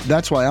performance.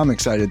 That's why I'm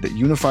excited that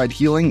Unified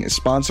Healing is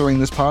sponsoring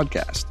this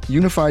podcast.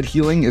 Unified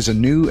Healing is a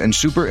new and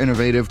super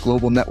innovative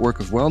global network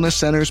of wellness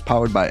centers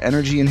powered by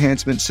Energy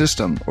Enhancement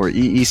System, or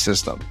EE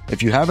System.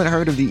 If you haven't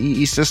heard of the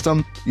EE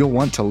System, you'll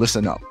want to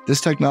listen up.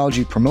 This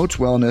technology promotes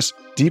wellness,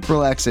 deep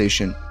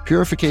relaxation,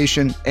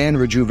 purification, and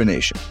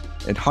rejuvenation.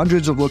 In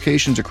hundreds of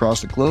locations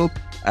across the globe,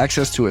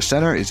 access to a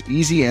center is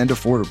easy and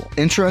affordable.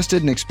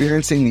 Interested in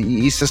experiencing the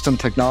EE System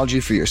technology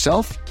for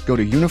yourself? Go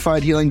to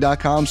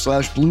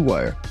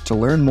unifydhealing.com/bluewire to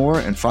learn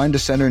more and find a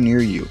center near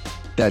you.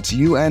 That's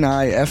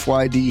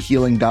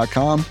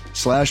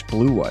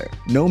unifydhealing.com/bluewire.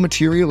 No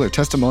material or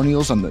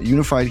testimonials on the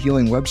Unified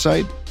Healing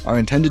website are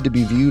intended to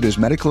be viewed as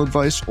medical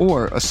advice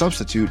or a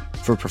substitute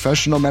for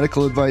professional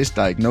medical advice,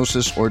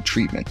 diagnosis, or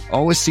treatment.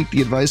 Always seek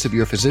the advice of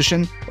your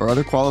physician or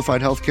other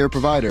qualified healthcare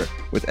provider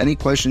with any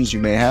questions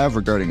you may have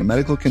regarding a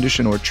medical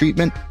condition or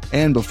treatment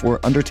and before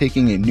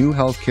undertaking a new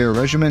healthcare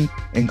regimen,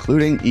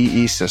 including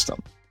EE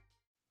System.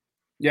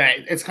 Yeah,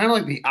 it's kind of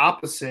like the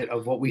opposite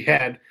of what we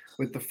had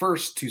with the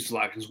first 2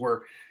 selections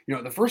where,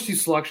 the first 2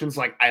 selections,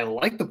 like, I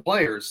like the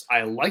players.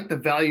 I like the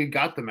value you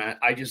got them at.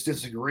 I just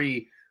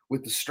disagree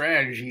with the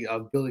strategy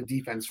of building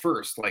defense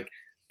first. Like,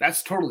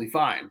 that's totally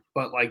fine.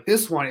 But like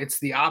this one, it's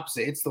the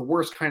opposite. It's the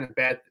worst kind of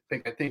bad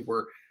thing, I think,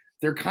 where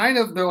they're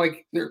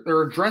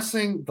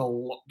addressing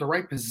the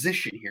right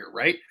position here,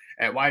 right?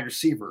 At wide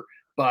receiver.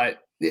 But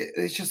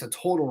it's just a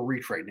total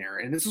reach right now.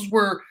 And this is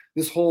where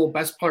this whole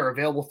best player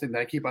available thing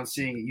that I keep on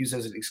seeing used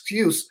as an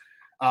excuse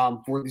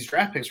for these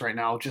draft picks right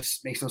now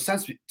just makes no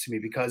sense to me,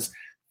 because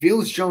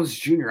Velus Jones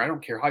Jr., I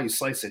don't care how you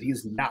slice it, he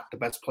is not the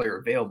best player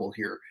available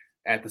here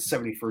at the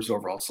 71st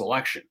overall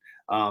selection.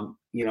 I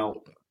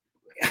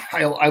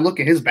look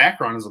at his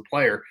background as a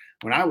player.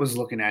 When I was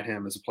looking at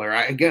him as a player,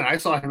 I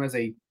saw him as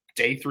a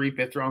day 3,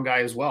 5th round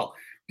guy as well,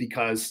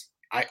 because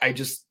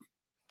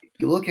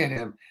you look at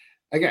him,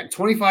 again,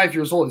 25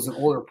 years old, he's an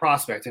older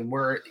prospect, and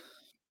where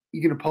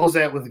you can oppose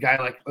that with a guy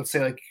like, let's say,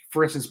 like,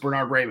 for instance,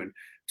 Bernard Raymond,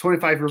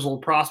 25 years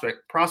old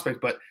prospect,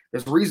 but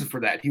there's a reason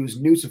for that. He was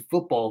new to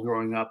football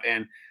growing up,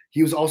 and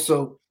he was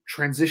also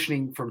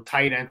transitioning from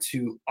tight end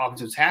to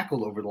offensive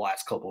tackle over the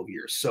last couple of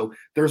years. So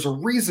there's a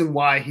reason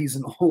why he's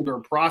an older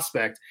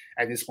prospect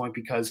at this point,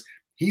 because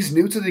he's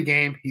new to the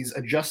game. He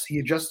adjusts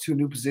to a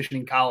new position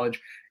in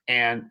college,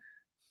 and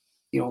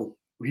he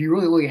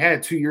really only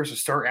had 2 years to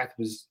start at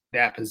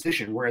that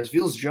position. Whereas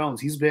Velus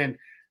Jones, he's been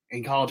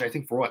in college, I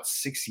think, for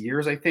 6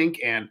 years, I think.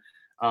 And,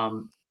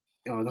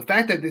 the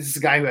fact that this is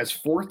a guy who has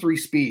 4.3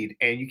 speed,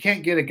 and you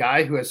can't get a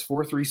guy who has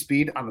 4.3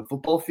 speed on the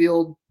football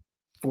field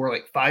for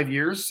like 5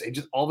 years, and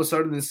just all of a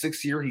sudden in the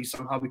 6th year, he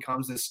somehow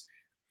becomes this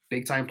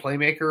big time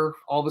playmaker.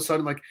 All of a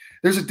sudden, like,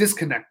 there's a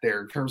disconnect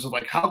there in terms of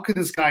like, how could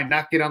this guy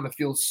not get on the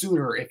field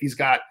sooner if he's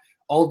got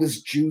all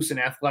this juice and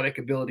athletic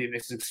ability and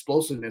this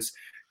explosiveness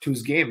to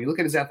his game? You look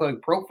at his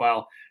athletic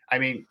profile. I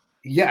mean,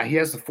 yeah, he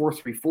has the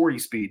 4.3 40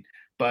 speed,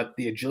 but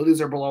the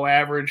agilities are below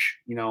average,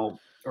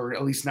 or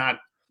at least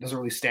doesn't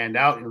really stand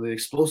out. The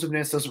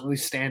explosiveness doesn't really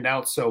stand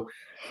out. So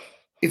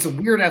it's a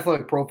weird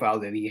athletic profile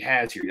that he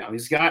has here. Now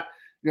he's got,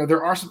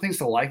 there are some things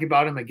to like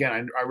about him.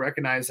 Again, I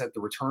recognize that the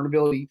return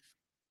ability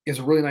is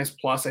a really nice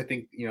plus. I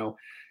think, if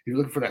you're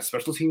looking for that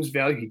special teams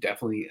value, he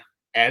definitely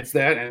adds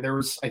that. And there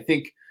was, I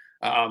think,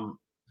 I'm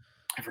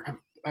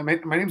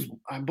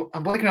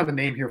blanking on the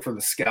name here for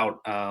the scout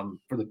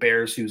for the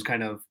Bears, who's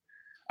kind of,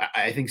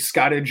 I think,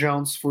 scouted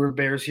Jones for the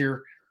Bears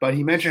here, but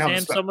he mentioned how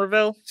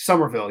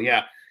Somerville,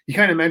 yeah. He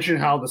kind of mentioned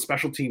how the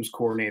special teams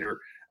coordinator,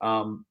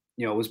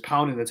 was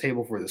pounding the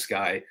table for this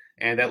guy,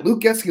 and that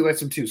Luke Getsy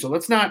likes him too. So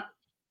let's not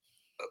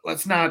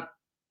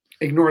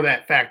ignore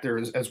that factor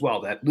as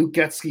well. That Luke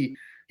Getsy,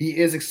 he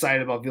is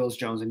excited about Velus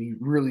Jones, and he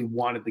really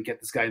wanted to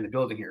get this guy in the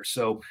building here.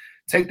 So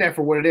take that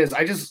for what it is.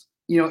 I just,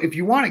 if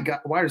you want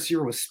a wide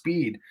receiver with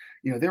speed,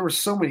 there were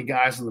so many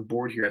guys on the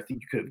board here I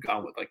think you could have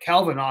gone with. Like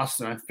Calvin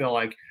Austin, I feel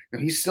like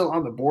he's still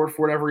on the board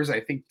for whatever reason.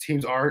 I think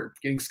teams are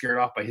getting scared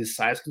off by his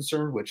size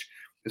concern, which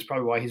is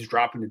probably why he's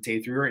dropping to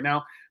day 3 right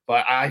now.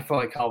 But I feel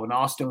like Calvin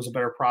Austin was a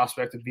better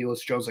prospect than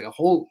Velus Jones, like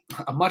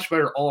a much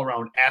better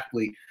all-around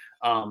athlete.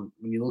 When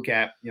you look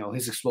at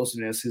his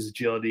explosiveness, his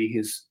agility,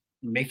 his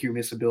make your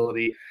miss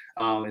ability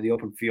in the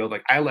open field.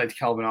 Like I liked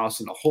Calvin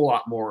Austin a whole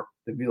lot more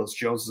than Velus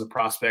Jones as a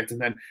prospect.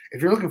 And then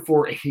if you're looking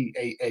for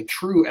a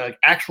true like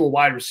actual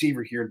wide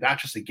receiver here, not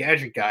just a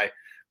gadget guy,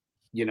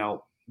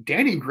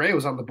 Danny Gray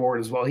was on the board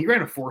as well. He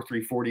ran a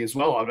 4.3 40 as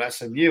well out of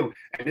SMU,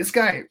 and this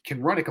guy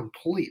can run a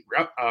complete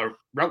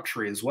route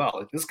tree as well.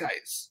 Like this guy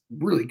is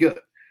really good.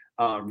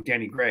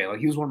 Danny Gray, like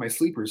he was one of my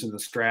sleepers in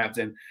this draft,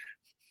 and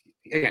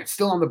again,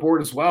 still on the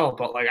board as well.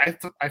 But like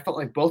I felt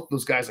like both of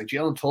those guys, like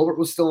Jalen Tolbert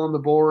was still on the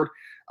board.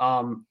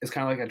 Is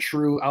kind of like a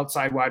true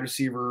outside wide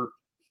receiver.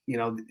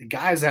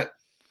 Guys that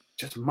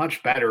just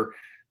much better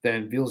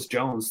than Velus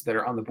Jones that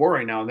are on the board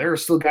right now. And there are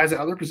still guys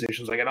at other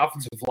positions, like at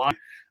offensive line.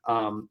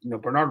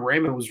 Bernard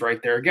Raymond was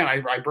right there. Again,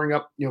 I bring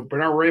up,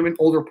 Bernard Raymond,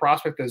 older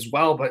prospect as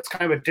well, but it's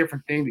kind of a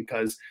different thing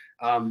because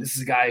this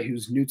is a guy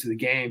who's new to the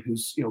game,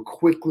 who's,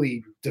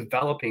 quickly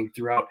developing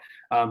throughout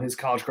his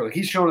college career. Like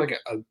he's shown like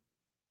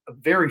a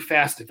very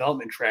fast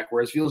development track,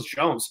 whereas Velus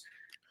Jones,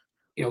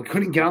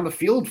 couldn't get on the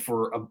field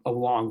for a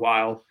long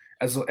while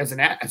as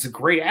a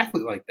great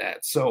athlete like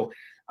that. So,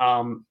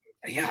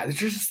 it's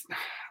just,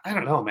 I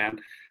don't know, man.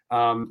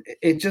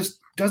 It just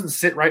doesn't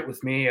sit right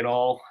with me at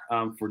all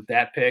for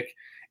that pick.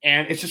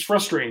 And it's just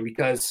frustrating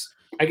because,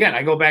 again,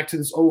 I go back to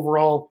this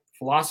overall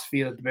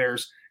philosophy that the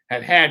Bears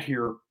have had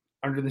here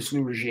under this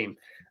new regime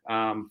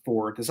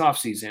for this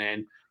offseason.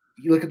 And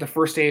you look at the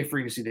first day of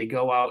free agency, they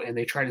go out and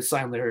they try to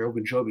sign Larry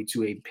Ogunjobi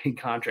to a big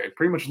contract,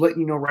 pretty much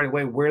letting you know right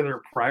away where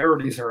their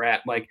priorities are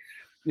at. Like,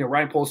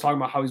 Ryan Poles talking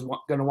about how he's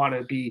going to want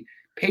to be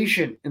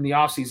patient in the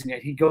offseason,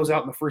 yet he goes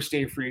out in the first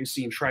day of free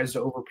agency and tries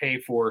to overpay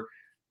for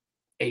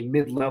a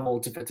mid-level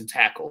defensive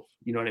tackle.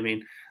 You know what I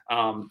mean?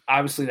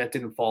 Obviously, that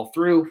didn't fall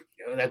through.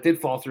 That did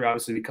fall through,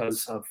 obviously,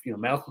 because of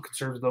medical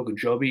concerns with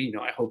Ogunjobi.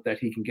 I hope that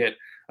he can get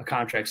a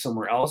contract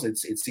somewhere else. It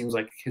seems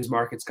like his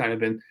market's kind of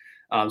been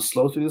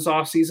slow through this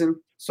offseason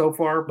so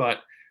far. But,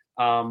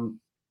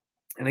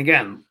 and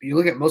again, you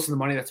look at most of the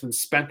money that's been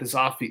spent this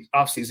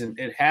offseason,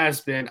 it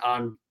has been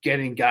on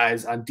getting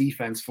guys on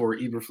defense for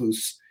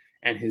Eberflus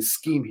and his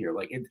scheme here.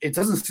 Like, it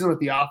doesn't seem like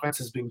the offense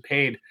has been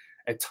paid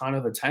a ton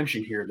of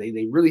attention here.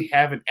 They really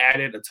haven't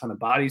added a ton of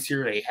bodies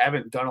here. They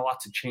haven't done a lot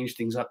to change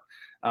things up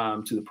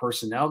to the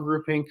personnel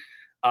grouping.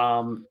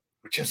 And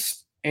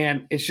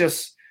it's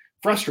just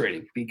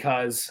frustrating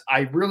because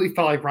I really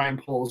felt like Ryan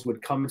Poles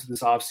would come into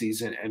this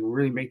offseason and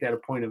really make that a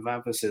point of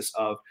emphasis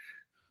of,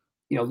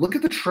 look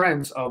at the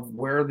trends of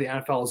where the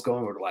NFL is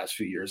going over the last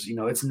few years.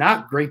 It's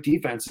not great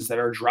defenses that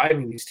are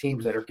driving these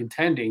teams that are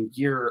contending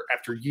year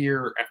after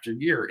year after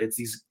year. It's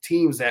these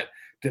teams that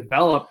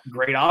develop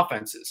great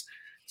offenses.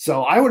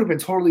 So I would have been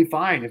totally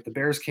fine if the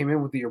Bears came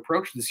in with the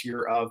approach this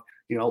year of,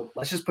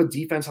 let's just put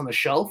defense on the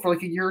shelf for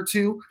like a year or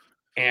two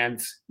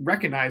and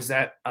recognize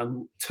that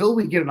until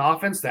we get an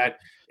offense that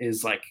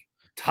is like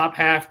top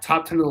 10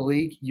 of the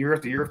league year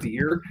after year after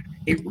year,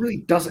 it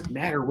really doesn't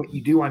matter what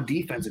you do on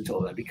defense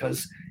until then.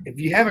 Because if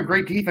you have a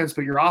great defense,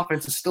 but your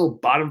offense is still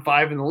bottom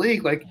 5 in the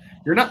league, like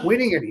you're not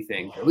winning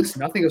anything, at least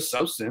nothing of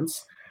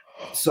substance.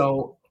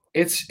 So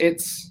it's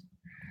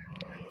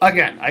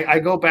again, I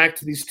go back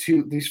to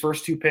these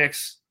first two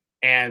picks.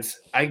 And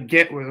I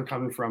get where they're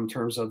coming from in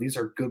terms of these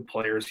are good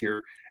players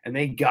here, and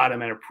they got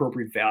them at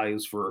appropriate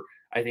values for,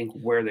 I think,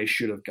 where they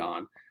should have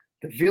gone.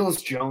 The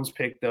Velus Jones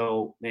pick,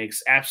 though,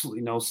 makes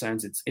absolutely no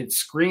sense. It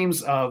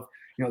screams of,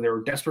 they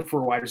were desperate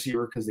for a wide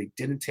receiver because they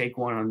didn't take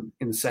one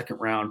in the second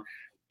round,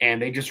 and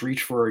they just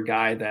reached for a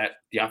guy that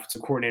the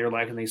offensive coordinator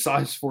liked, and they saw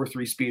his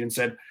 4.3 speed and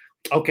said,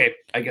 okay,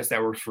 I guess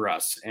that works for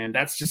us. And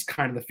that's just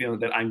kind of the feeling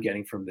that I'm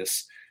getting from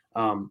this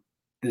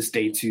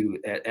day 2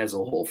 as a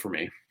whole for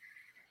me.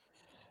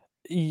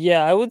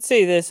 Yeah, I would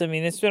say this. I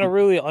mean, it's been a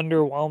really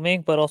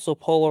underwhelming but also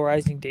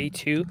polarizing day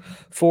 2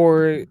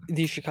 for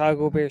the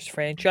Chicago Bears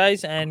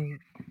franchise. And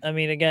I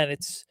mean, again,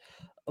 it's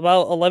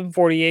about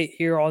 11:48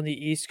 here on the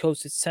East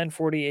Coast. It's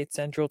 10:48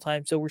 Central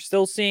Time. So we're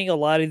still seeing a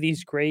lot of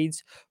these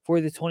grades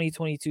for the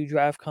 2022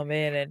 draft come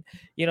in. And,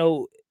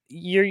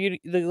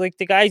 like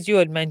the guys you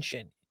had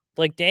mentioned,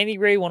 like Danny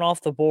Gray went off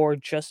the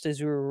board just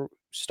as we were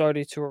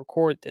started to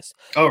record this.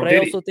 Oh, but I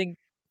also think,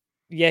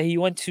 yeah, he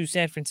went to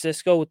San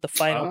Francisco with the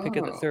final pick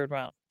of the 3rd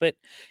round. But,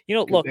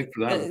 look,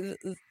 the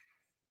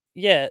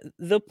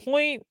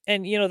point,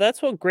 and,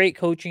 that's what great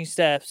coaching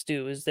staffs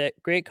do, is that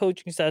great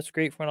coaching staffs,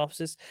 great front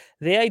offices,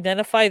 they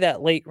identify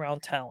that late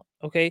round talent.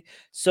 Okay.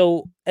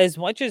 So as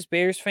much as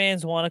Bears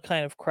fans want to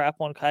kind of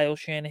crap on Kyle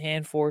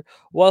Shanahan for,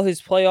 well,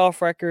 his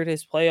playoff record,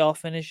 his playoff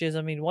finishes,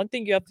 I mean, one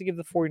thing you have to give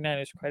the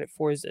 49ers credit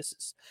for is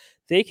this.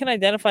 They can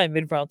identify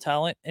mid-round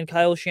talent, and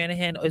Kyle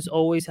Shanahan has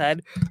always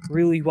had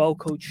really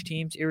well-coached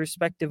teams,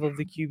 irrespective of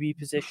the QB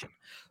position.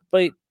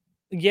 But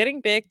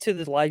getting back to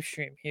the live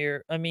stream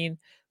here, I mean,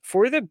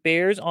 For the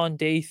Bears on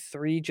day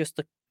 3, just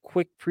a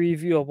quick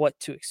preview of what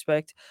to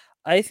expect.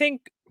 I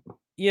think,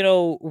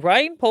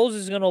 Ryan Poles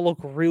is going to look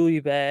really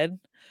bad.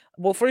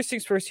 Well, first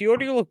things first, he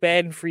already looked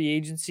bad in free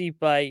agency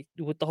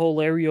with the whole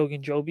Larry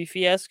Ogunjobi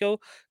fiasco,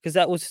 because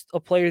that was a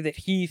player that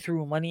he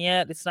threw money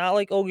at. It's not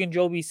like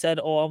Ogunjobi said,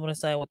 "Oh, I'm going to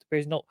sign with the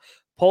Bears." No,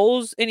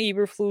 Poles and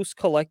Eberflus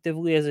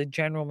collectively, as a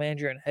general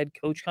manager and head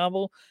coach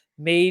combo,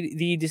 made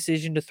the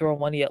decision to throw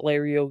money at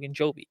Larry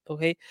Ogunjobi.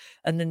 Okay,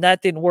 and then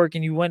that didn't work,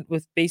 and you went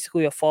with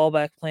basically a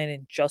fallback plan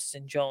in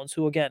Justin Jones,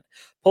 who, again,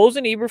 Poles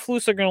and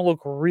Eberflus are going to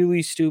look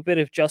really stupid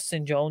if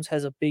Justin Jones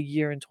has a big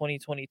year in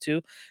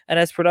 2022 and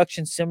has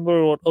production similar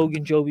to what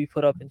Ogunjobi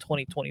put up in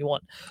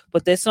 2021.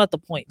 But that's not the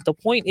point. The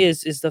point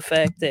is the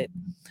fact that,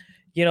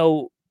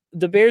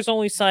 the Bears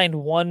only signed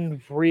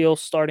one real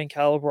starting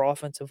caliber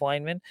offensive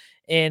lineman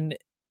in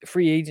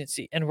free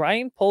agency, and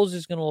Ryan Poles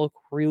is going to look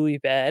really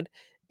bad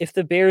if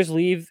the Bears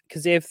leave,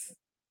 because they have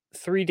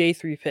 3 day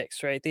 3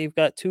 picks, right? They've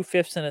got 2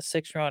 fifths and a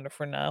 6th rounder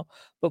for now.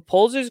 But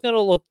Poles is going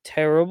to look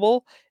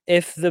terrible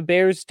if the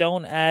Bears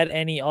don't add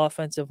any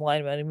offensive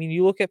linemen. I mean,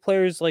 you look at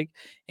players like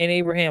an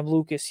Abraham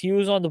Lucas. He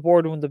was on the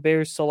board when the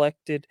Bears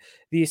selected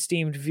the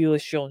esteemed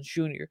Velus Jones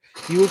Jr.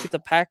 You look at the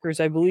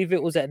Packers, I believe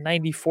it was at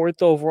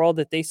 94th overall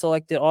that they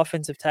selected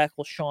offensive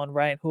tackle Sean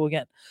Ryan, who,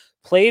 again,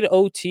 played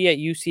OT at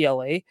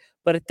UCLA,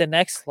 but at the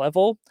next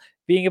level,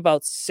 being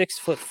about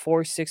 6'4",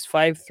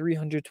 6'5",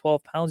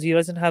 312 pounds, he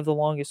doesn't have the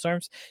longest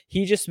arms.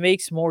 He just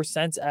makes more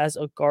sense as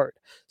a guard.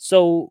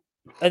 So,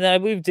 and then I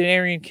believe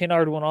Denarian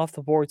Kinnard went off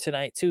the board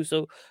tonight too.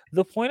 So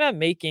the point I'm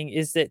making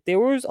is that there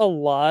was a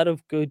lot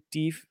of good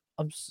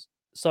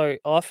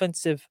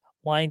offensive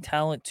line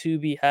talent to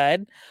be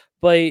had,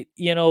 but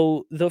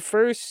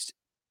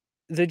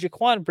the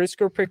Jaquan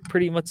Brisker pick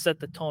pretty much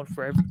set the tone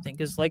for everything.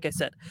 Because, like I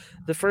said,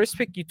 the first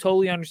pick, you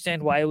totally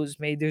understand why it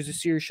was made. There's a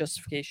serious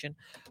justification.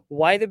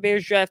 Why the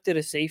Bears drafted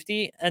a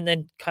safety and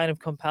then kind of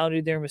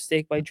compounded their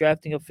mistake by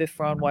drafting a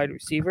 5th-round wide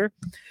receiver.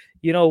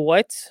 You know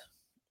what?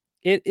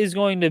 It is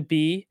going to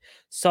be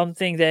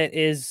something that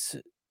is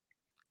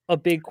a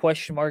big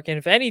question mark. And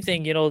if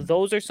anything,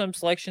 those are some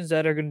selections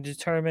that are going to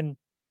determine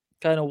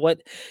kind of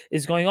what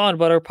is going on.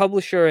 But our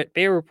publisher at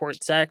Bear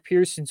Report, Zach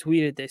Pearson,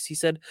 tweeted this. He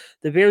said,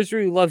 "The Bears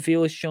really love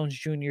Velus Jones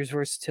Jr.'s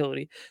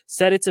versatility.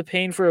 Said it's a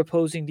pain for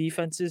opposing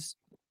defenses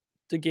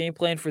to game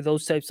plan for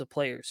those types of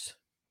players."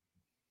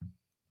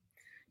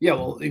 Yeah,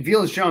 well,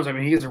 Velus Jones, I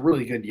mean, he is a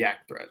really good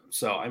yak threat.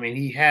 So, I mean,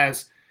 he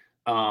has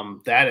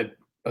that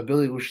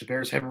ability which the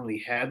Bears haven't really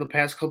had the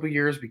past couple of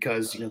years,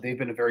 because, they've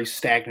been a very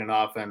stagnant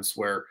offense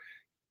where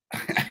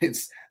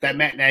it's that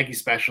Matt Nagy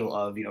special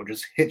of,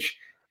 just hitch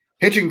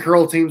and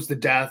curl teams to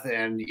death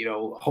and,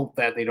 hope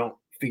that they don't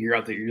figure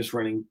out that you're just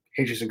running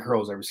hitches and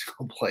curls every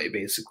single play,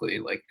 basically.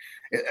 Like,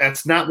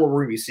 that's not what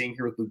we're going to be seeing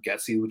here with Luke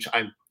Getsy, which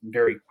I'm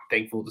very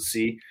thankful to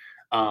see.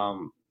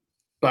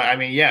 But, I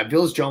mean, yeah,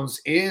 Velus Jones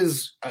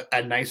is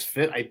a nice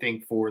fit, I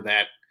think, for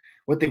that,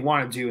 what they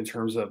want to do in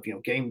terms of,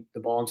 getting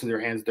the ball into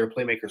their hands, their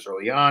playmakers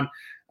early on,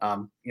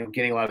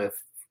 getting a lot of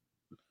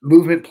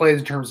movement plays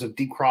in terms of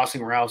deep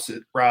crossing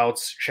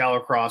routes, shallow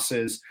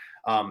crosses,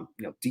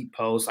 deep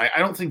posts. I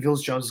don't think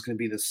Velus Jones is going to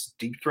be this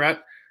deep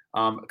threat,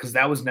 because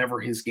that was never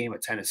his game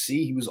at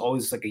Tennessee. He was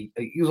always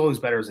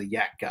better as a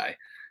yak guy.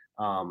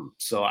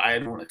 So I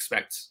don't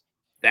expect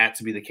that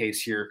to be the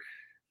case here.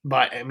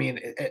 But I mean,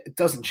 it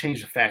doesn't change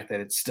the fact that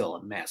it's still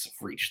a massive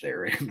reach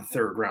there in the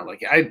 3rd round.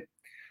 Like, a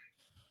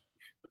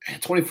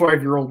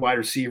 25-year-old wide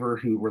receiver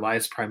who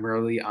relies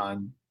primarily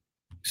on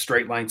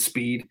straight line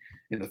speed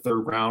in the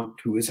 3rd round,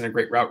 who isn't a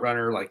great route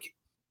runner, like,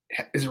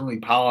 isn't really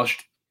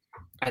polished.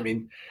 I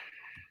mean,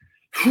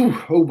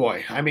 oh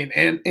boy. I mean,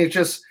 and it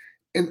just,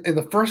 and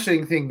the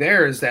frustrating thing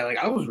there is that, like,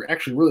 I was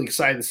actually really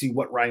excited to see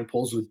what Ryan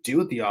Poles would do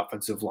with the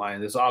offensive line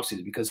this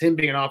offseason, because him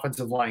being an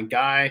offensive line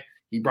guy,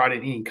 he brought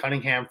in Ian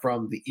Cunningham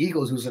from the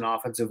Eagles, who's an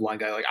offensive line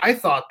guy. Like, I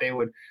thought they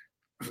would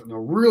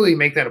really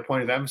make that a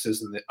point of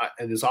emphasis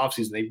in this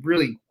offseason. They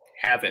really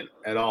haven't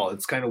at all.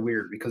 It's kind of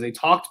weird, because they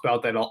talked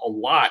about that a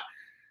lot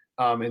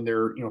in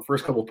their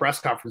first couple of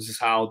press conferences,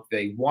 how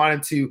they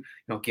wanted to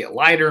get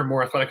lighter and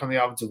more athletic on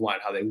the offensive line,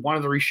 how they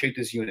wanted to reshape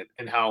this unit,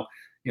 and how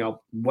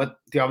what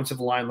the offensive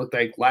line looked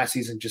like last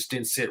season just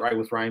didn't sit right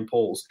with Ryan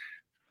Poles.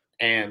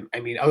 And I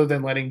mean, other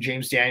than letting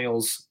James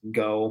Daniels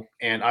go,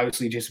 and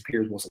obviously Jason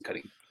Peters wasn't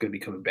going to be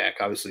coming back,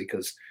 obviously,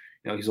 because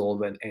he's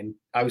old, and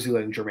obviously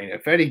letting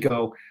Jermaine Ifedi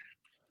go.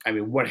 I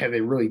mean, what have they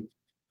really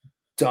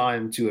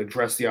done to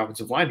address the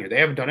offensive line here? They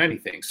haven't done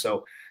anything.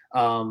 So,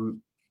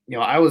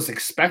 I was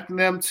expecting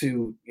them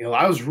to,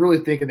 I was really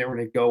thinking they were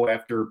going to go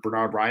after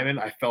Bernard Ryman.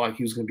 I felt like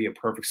he was going to be a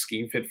perfect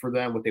scheme fit for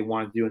them, what they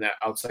wanted to do in that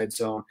outside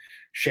zone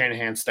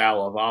Shanahan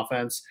style of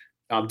offense.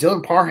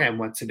 Dylan Parham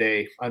went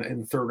today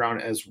in the 3rd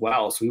round as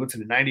well. So he went to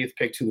the 90th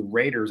pick to the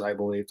Raiders, I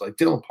believe. Like,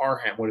 Dylan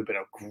Parham would have been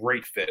a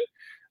great fit.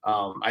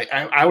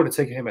 I would have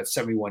taken him at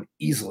 71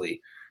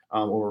 easily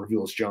over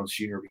Velus Jones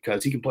Jr.,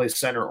 because he can play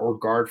center or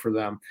guard for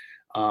them.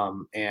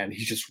 And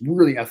he's just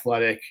really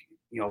athletic,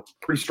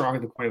 pretty strong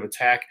at the point of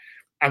attack.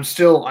 I'm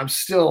still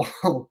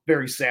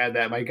very sad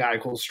that my guy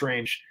Cole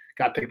Strange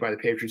got picked by the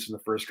Patriots in the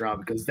first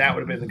round, because that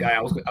would have been the guy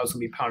I was going to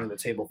be pounding the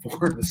table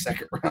for in the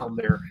second round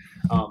there.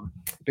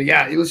 But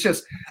yeah, it was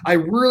just I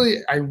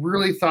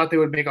really thought they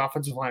would make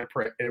offensive line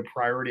a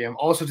priority. I'm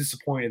also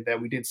disappointed that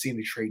we didn't see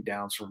any trade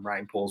downs from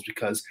Ryan Poles,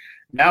 because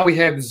now we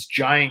have this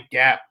giant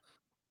gap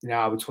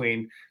now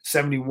between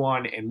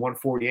 71 and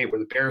 148 where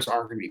the Bears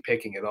aren't going to be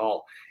picking at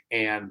all.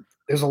 And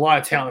there's a lot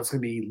of talent that's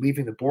going to be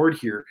leaving the board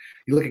here.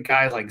 You look at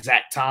guys like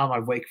Zach Tom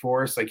on Wake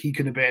Forest, like he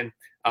could have been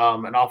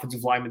an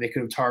offensive lineman they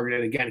could have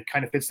targeted. Again, it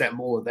kind of fits that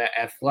mold of that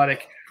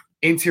athletic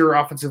interior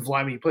offensive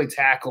lineman. He played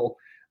tackle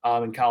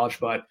in college,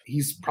 but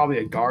he's probably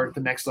a guard at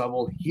the next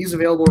level. He's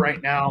available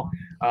right now.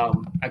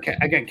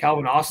 Again,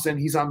 Calvin Austin,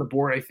 he's on the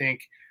board, I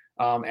think,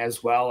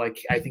 as well. Like,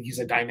 I think he's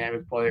a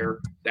dynamic player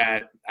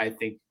that I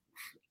think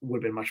would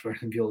have been much better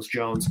than Velus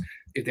Jones.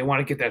 If they want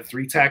to get that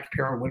 3-tech,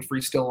 Perrin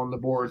Winfrey still on the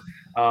board.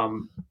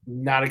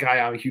 Not a guy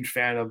I'm a huge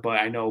fan of, but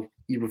I know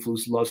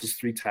Eberflus loves his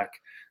 3-tech.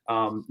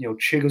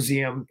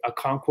 Chigozie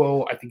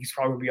Okonkwo, I think he's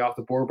probably going to be off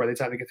the board by the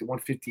time they get to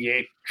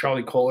 158.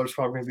 Charlie Kohler's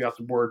probably going to be off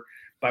the board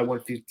by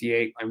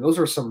 158. I mean, those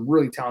are some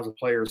really talented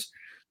players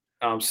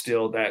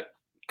still that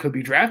could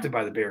be drafted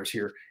by the Bears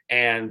here.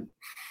 And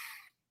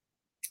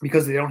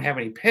because they don't have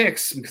any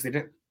picks, because they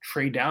didn't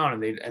trade down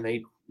and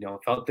they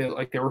felt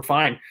like they were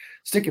fine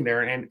sticking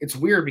there. And it's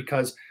weird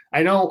because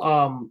I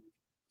know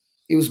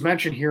it was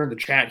mentioned here in the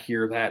chat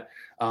here that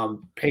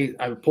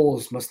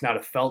Poles must not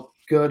have felt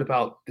good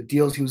about the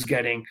deals he was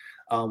getting,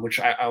 which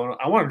I want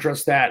to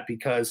address that,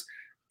 because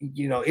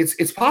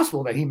it's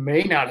possible that he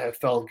may not have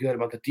felt good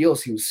about the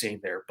deals he was seeing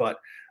there. But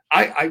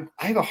I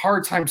have a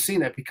hard time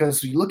seeing that,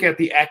 because you look at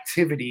the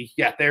activity.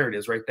 Yeah, there it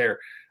is right there.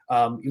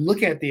 You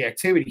look at the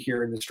activity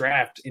here in this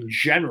draft in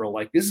general,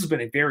 like this has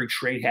been a very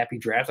trade-happy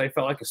draft, I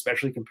felt like,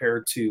 especially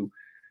compared to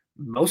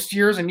most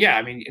years. And yeah,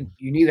 I mean,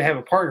 you need to have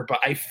a partner, but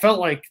I felt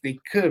like they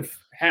could have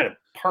had a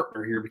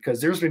partner here, because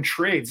there's been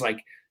trades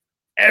like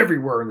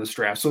everywhere in this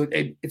draft. So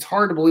it's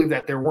hard to believe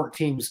that there weren't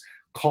teams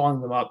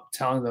calling them up,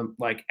 telling them,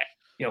 like,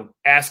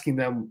 asking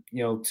them,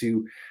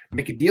 to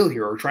make a deal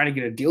here or trying to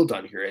get a deal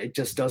done here. It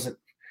just doesn't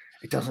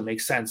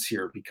make sense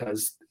here,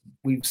 because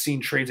we've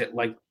seen trades at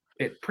like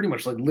it pretty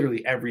much like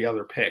literally every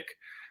other pick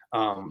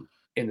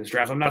in this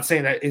draft. I'm not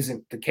saying that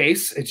isn't the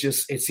case.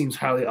 It seems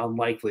highly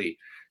unlikely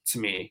to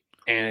me.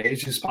 And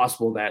it's just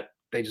possible that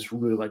they just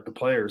really like the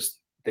players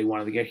they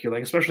wanted to get here,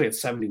 like especially at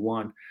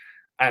 71.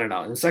 I don't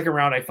know. In the second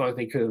round, I felt like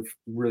they could have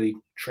really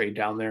traded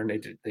down there, and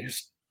they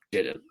just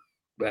didn't.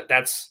 But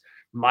that's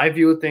my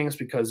view of things,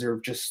 because there are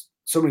just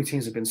so many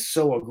teams have been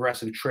so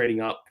aggressive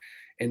trading up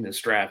in this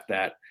draft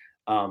that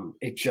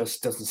it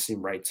just doesn't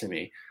seem right to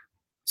me.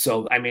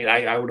 So, I mean,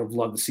 I would have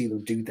loved to see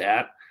them do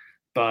that.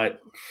 But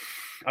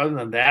other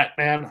than that,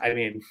 man, I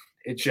mean,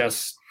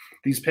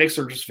 these picks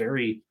are just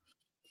very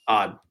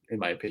odd, in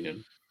my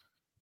opinion.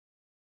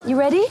 You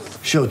ready?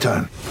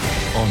 Showtime.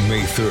 On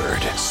May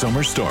 3rd,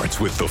 summer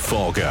starts with The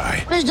Fall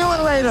Guy. Let's do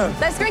it later.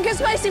 Let's drink a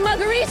spicy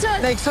margarita.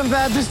 Make some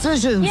bad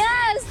decisions.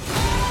 Yes!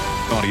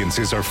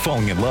 Audiences are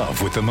falling in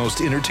love with the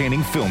most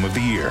entertaining film of the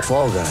year.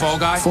 Fall Guy. Fall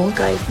Guy. Fall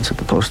guy. That's what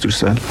the poster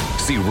said.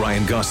 See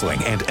Ryan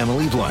Gosling and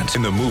Emily Blunt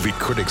in the movie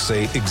critics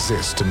say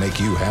exists to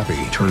make you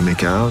happy. Trying to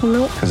make it out?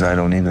 Nope. Because I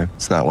don't either.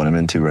 It's not what I'm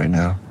into right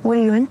now. What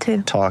are you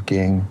into?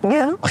 Talking.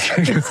 Yeah.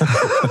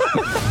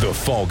 The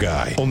Fall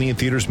Guy. Only in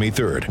theaters May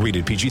 3rd.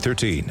 Rated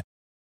PG-13.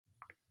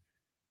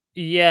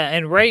 Yeah,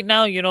 and right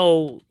now,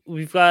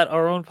 we've got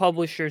our own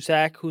publisher,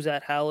 Zach, who's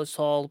at Hallis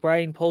Hall.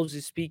 Ryan Poles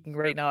is speaking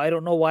right now. I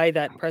don't know why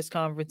that press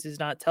conference is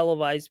not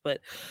televised,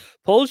 but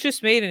Poles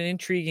just made an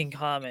intriguing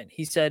comment.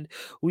 He said,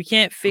 we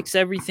can't fix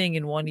everything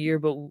in 1 year,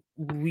 but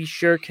we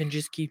sure can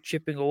just keep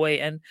chipping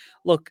away. And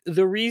look,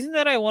 the reason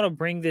that I want to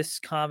bring this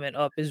comment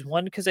up is,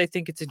 one, because I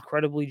think it's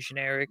incredibly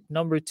generic.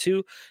 Number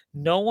two,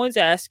 no one's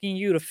asking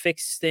you to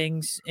fix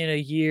things in a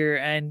year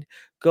and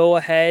go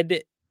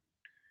ahead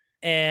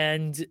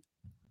and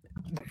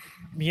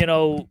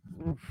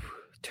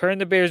turn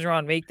the Bears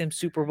around, make them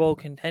Super Bowl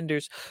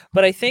contenders.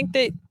 But I think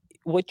that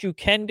what you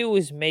can do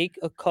is make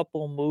a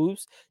couple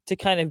moves to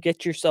kind of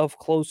get yourself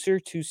closer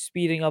to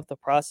speeding up the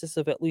process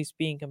of at least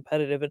being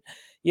competitive. And,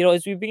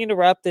 as we begin to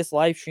wrap this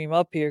live stream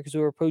up here, because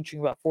we're approaching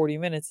about 40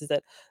 minutes, is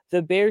that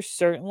the Bears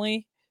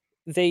certainly,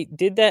 they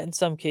did that in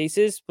some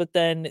cases, but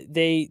then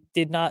they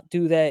did not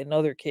do that in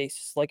other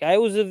cases. Like, I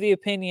was of the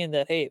opinion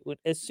that, hey,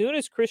 as soon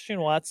as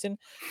Christian Watson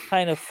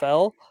kind of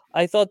fell,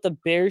 I thought the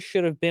Bears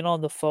should have been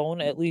on the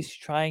phone, at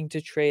least trying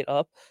to trade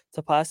up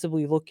to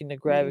possibly look into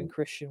grabbing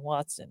Christian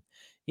Watson.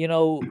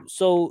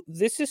 So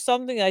this is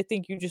something I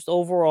think you just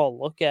overall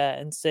look at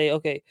and say,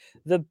 okay,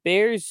 the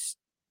Bears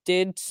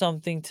did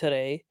something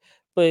today,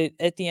 but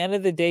at the end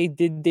of the day,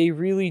 did they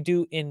really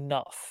do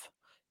enough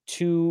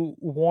to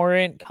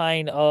warrant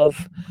kind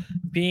of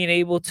being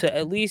able to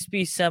at least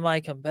be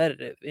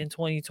semi-competitive in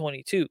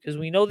 2022? Because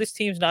we know this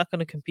team's not going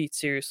to compete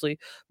seriously,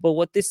 but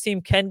what this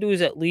team can do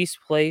is at least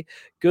play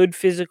good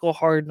physical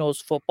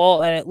hard-nosed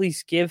football and at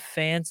least give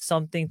fans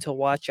something to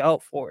watch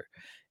out for.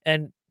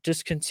 And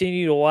just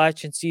continue to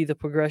watch and see the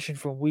progression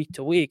from week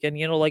to week. And,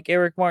 like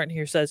Eric Martin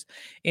here says,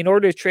 in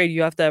order to trade,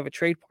 you have to have a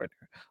trade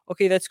partner.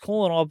 Okay, that's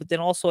cool and all, but then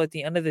also at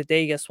the end of the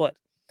day, guess what?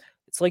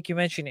 It's like you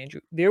mentioned, Andrew,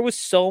 there was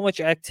so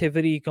much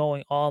activity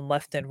going on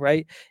left and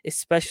right,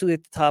 especially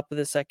at the top of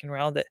the second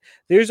round, that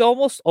there's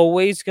almost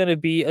always going to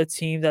be a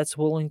team that's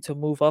willing to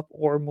move up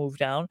or move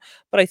down.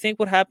 But I think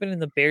what happened in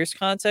the Bears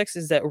context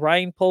is that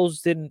Ryan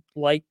Poles didn't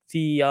like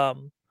the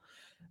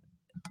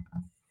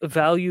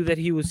value that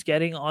he was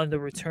getting on the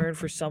return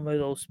for some of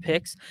those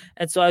picks.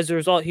 And so as a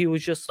result, he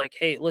was just like,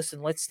 hey,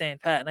 listen, let's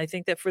stand pat. And I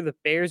think that for the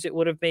Bears, it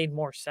would have made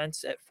more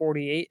sense at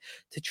 48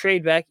 to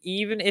trade back,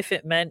 even if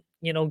it meant,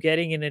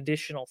 getting an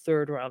additional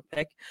third round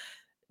pick,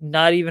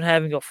 not even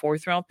having a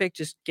fourth round pick,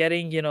 just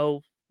getting,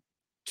 2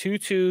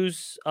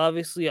 2s,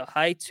 obviously a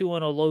high 2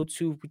 and a low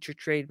 2 with your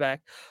trade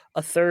back,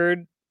 a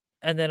third,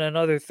 and then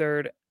another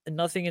third,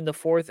 nothing in the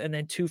fourth, and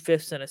then 2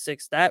 5ths and a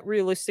 6th. That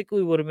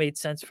realistically would have made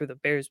sense for the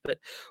Bears. But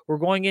we're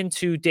going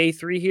into day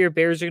 3 here.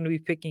 Bears are going to be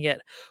picking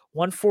at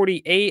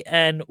 148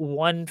 and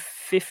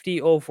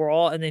 150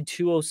 overall, and then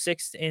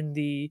 206 in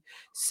the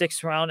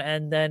 6th round.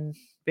 And then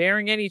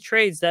bearing any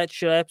trades, that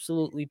should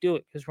absolutely do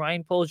it, because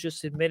Ryan Poles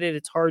just admitted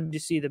it's hard to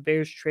see the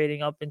Bears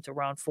trading up into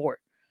round 4.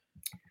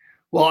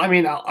 Well, I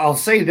mean, I'll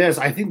say this.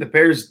 I think the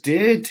Bears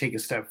did take a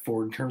step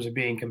forward in terms of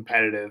being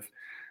competitive.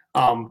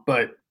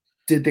 But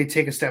did they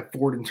take a step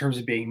forward in terms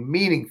of being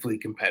meaningfully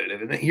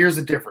competitive? And here's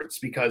the difference,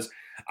 because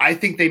I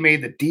think they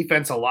made the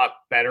defense a lot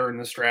better in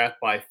this draft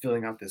by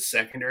filling out this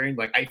secondary.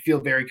 Like, I feel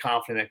very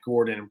confident that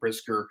Gordon and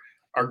Brisker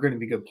are going to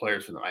be good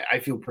players for them. I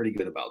feel pretty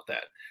good about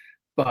that.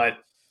 But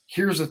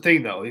here's the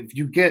thing, though. If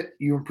you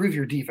improve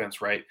your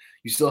defense, right,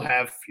 you still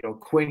have,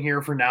 Quinn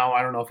here for now.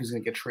 I don't know if he's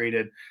going to get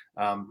traded.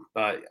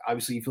 But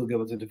obviously you feel good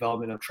with the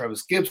development of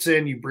Travis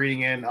Gibson. You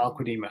bring in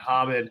Al-Quadin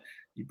Muhammad.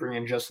 You bring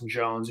in Justin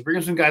Jones. You bring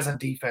in some guys on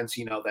defense,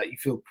 that you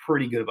feel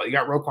pretty good about. You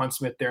got Roquan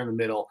Smith there in the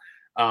middle.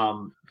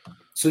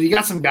 So you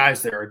got some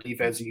guys there on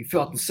defense. And you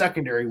fill out the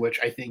secondary, which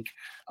I think,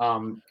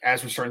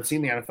 as we're starting to see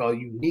in the NFL,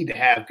 you need to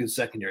have good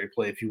secondary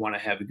play if you want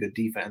to have a good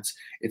defense.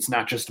 It's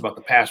not just about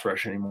the pass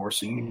rush anymore.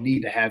 So you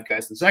need to have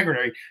guys in the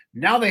secondary.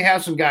 Now they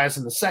have some guys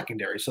in the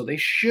secondary. So they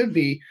should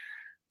be,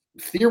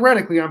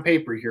 theoretically on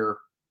paper here,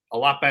 a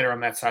lot better on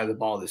that side of the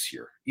ball this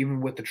year,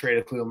 even with the trade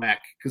of Khalil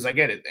Mack. Because I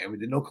get it. I mean,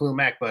 they know Khalil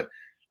Mack, but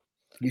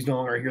he's no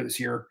longer here this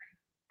year.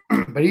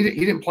 But he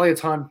didn't play a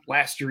ton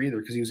last year either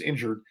because he was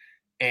injured,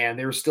 and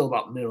they were still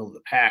about middle of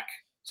the pack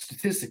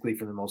statistically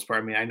for the most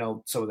part. I mean, I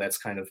know some of that's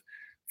kind of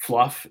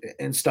fluff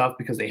and stuff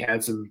because they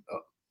had some,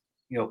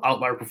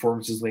 outlier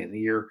performances late in the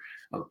year.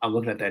 I'm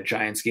looking at that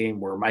Giants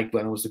game where Mike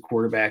Glennon was the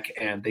quarterback,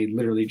 and they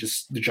literally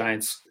the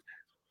Giants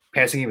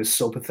passing game was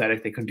so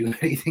pathetic. They couldn't do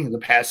anything in the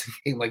passing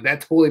game. Like,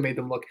 that totally made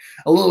them look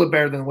a little bit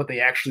better than what they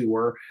actually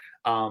were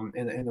in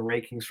the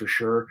rankings for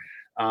sure.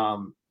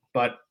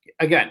 But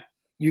again,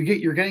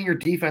 you're getting your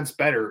defense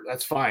better.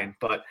 That's fine.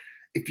 But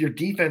if your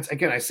defense,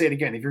 again, I say it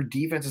again, if your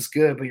defense is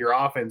good, but your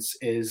offense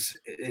is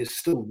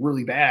still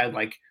really bad,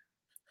 like,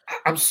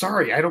 I'm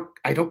sorry, I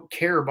don't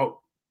care about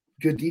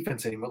good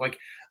defense anymore. Like,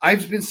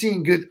 I've been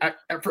seeing good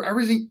for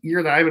every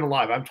year that I've been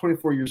alive. I'm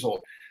 24 years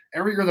old.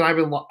 Every year that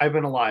I've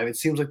been alive, it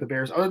seems like the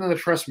Bears, other than the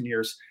freshman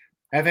years,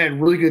 have had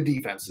really good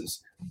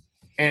defenses,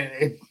 and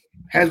it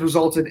has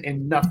resulted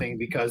in nothing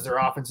because their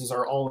offenses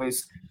are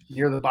always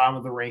near the bottom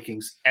of the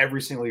rankings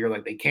every single year.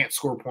 Like, they can't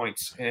score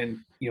points. And,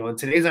 in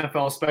today's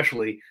NFL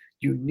especially,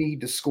 you need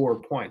to score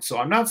points. So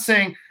I'm not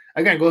saying,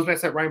 again, it goes back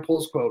to that Ryan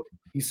Poles quote.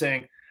 He's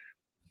saying,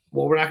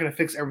 well, we're not going to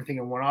fix everything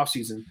in one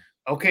offseason.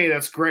 Okay,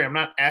 that's great. I'm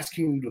not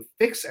asking you to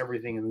fix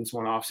everything in this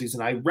one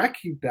offseason. I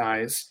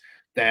recognize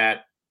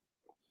that,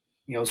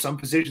 some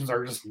positions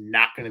are just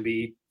not going to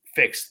be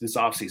fixed this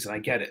offseason. I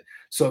get it.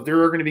 So if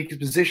there are going to be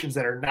positions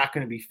that are not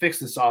going to be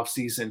fixed this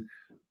offseason,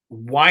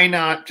 why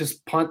not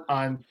just punt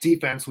on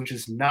defense, which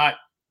is not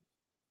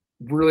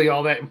really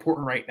all that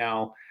important right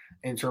now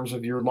in terms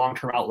of your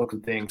long-term outlook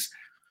of things,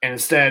 and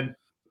instead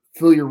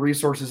fill your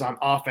resources on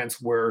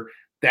offense, where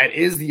that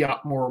is the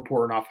more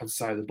important offensive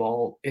side of the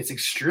ball. It's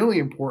extremely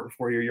important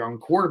for your young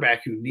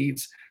quarterback who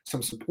needs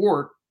some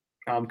support.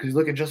 Because you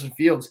look at Justin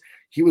Fields,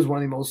 he was one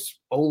of the most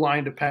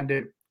O-line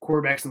dependent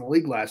quarterbacks in the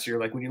league last year.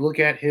 Like, when you look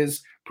at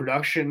his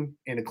production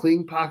in a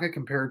clean pocket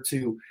compared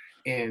to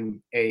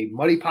in a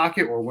muddy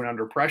pocket or when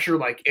under pressure,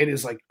 like, it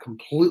is like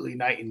completely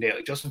night and day.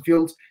 Like, Justin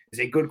Fields is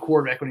a good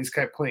quarterback when he's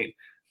kept clean.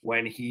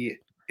 When he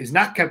is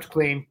not kept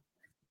clean,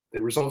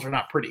 the results are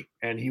not pretty.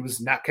 And he was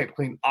not kept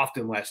clean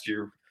often last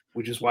year,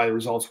 which is why the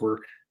results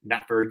were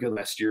not very good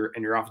last year,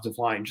 and your offensive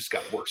line just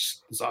got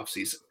worse this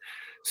offseason.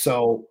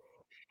 So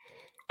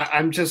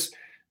I'm just,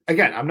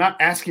 again, I'm not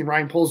asking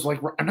Ryan Poles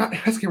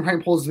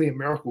to be a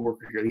miracle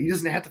worker here. He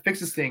doesn't have to fix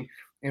this thing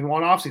in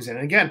one offseason. And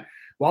again,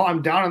 while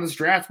I'm down on this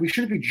draft, we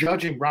shouldn't be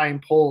judging Ryan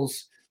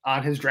Poles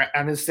on his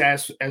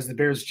status as the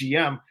Bears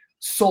GM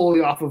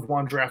solely off of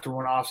one draft or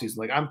one offseason.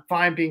 Like, I'm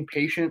fine being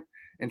patient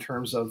in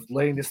terms of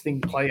letting this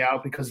thing play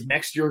out, because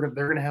next year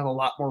they're going to have a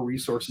lot more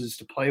resources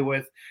to play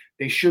with.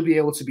 They should be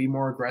able to be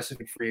more aggressive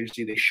in free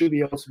agency. They should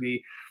be able to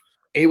be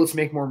able to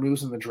make more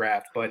moves in the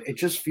draft. But it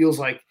just feels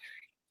like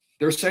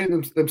they're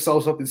setting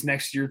themselves up this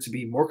next year to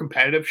be more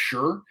competitive,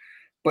 sure,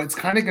 but it's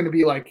kind of going to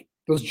be like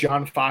those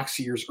John Fox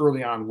years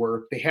early on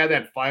where they had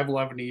that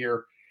 5-11 a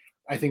year.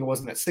 I think it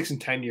wasn't that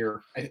 6-10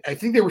 year. I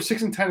think they were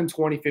 6-10 in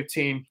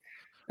 2015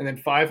 and then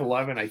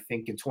 5-11, I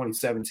think, in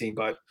 2017.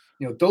 But,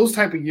 those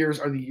type of years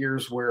are the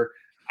years where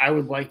I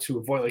would like to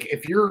avoid. Like,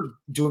 if you're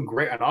doing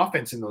great on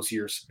offense in those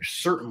years,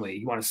 certainly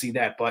you want to see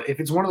that. But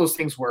if it's one of those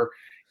things where,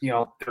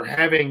 they're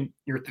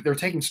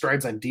taking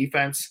strides on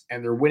defense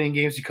and they're winning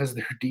games because of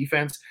their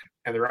defense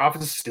and their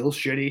offense is still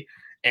shitty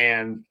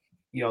and,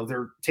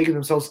 they're taking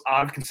themselves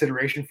out of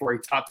consideration for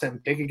a top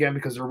 10 pick again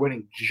because they're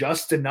winning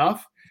just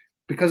enough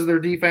because of their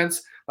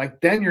defense, like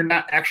then you're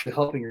not actually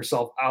helping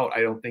yourself out,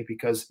 I don't think,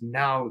 because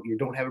now you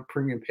don't have a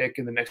premium pick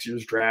in the next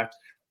year's draft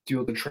to be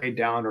able to trade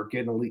down or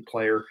get an elite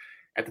player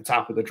at the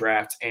top of the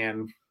draft.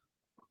 And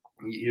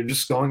you're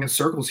just going in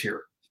circles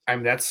here. I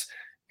mean,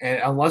 and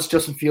unless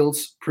Justin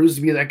Fields proves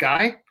to be that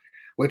guy,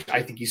 which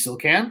I think he still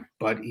can,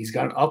 but he's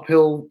got an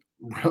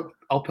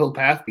uphill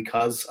path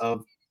because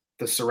of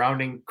the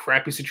surrounding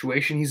crappy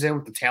situation he's in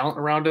with the talent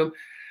around him.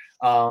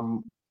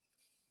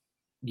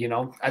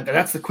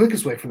 That's the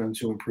quickest way for them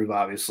to improve,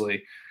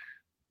 obviously.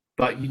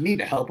 But you need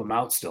to help him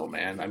out still,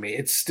 man. I mean,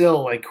 it's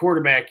still like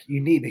quarterback,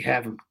 you need to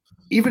have him.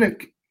 Even if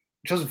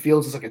Justin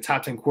Fields is like a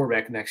top 10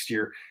 quarterback next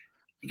year,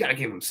 you got to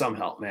give him some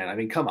help, man. I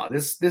mean, come on.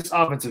 This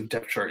offensive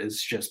depth chart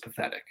is just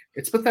pathetic.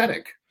 It's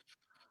pathetic.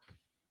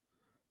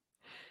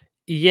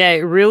 Yeah,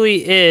 it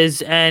really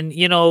is. And,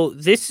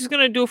 this is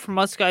going to do it from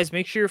us, guys.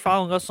 Make sure you're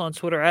following us on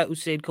Twitter at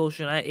Usaid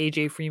Koshan, at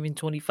AJ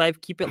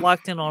Freeman25. Keep it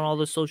locked in on all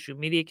the social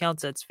media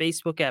accounts. That's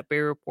Facebook at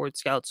Bear Report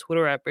Scouts,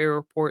 Twitter at Bear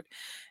Report,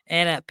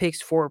 and at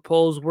Picks for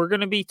Polls. We're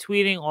going to be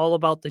tweeting all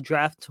about the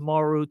draft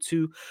tomorrow,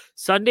 too.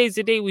 Sunday's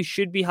the day we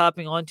should be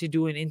hopping on to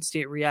do an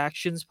instant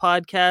reactions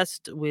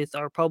podcast with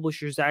our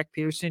publisher, Zach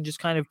Pearson, just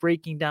kind of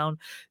breaking down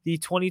the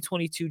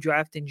 2022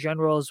 draft in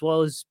general, as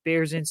well as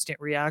Bears instant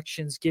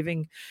reactions,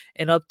 giving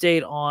an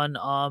update on,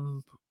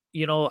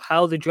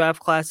 how the draft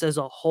class as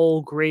a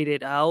whole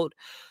graded out.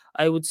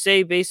 I would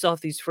say based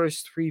off these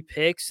first 3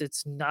 picks,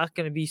 it's not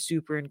going to be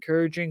super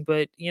encouraging,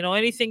 but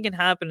anything can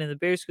happen and the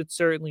Bears could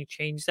certainly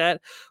change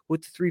that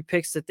with the 3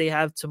 picks that they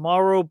have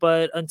tomorrow.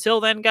 But until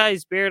then,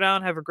 guys, bear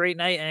down, have a great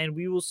night, and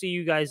we will see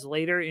you guys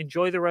later.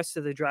 Enjoy the rest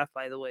of the draft,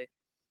 by the way.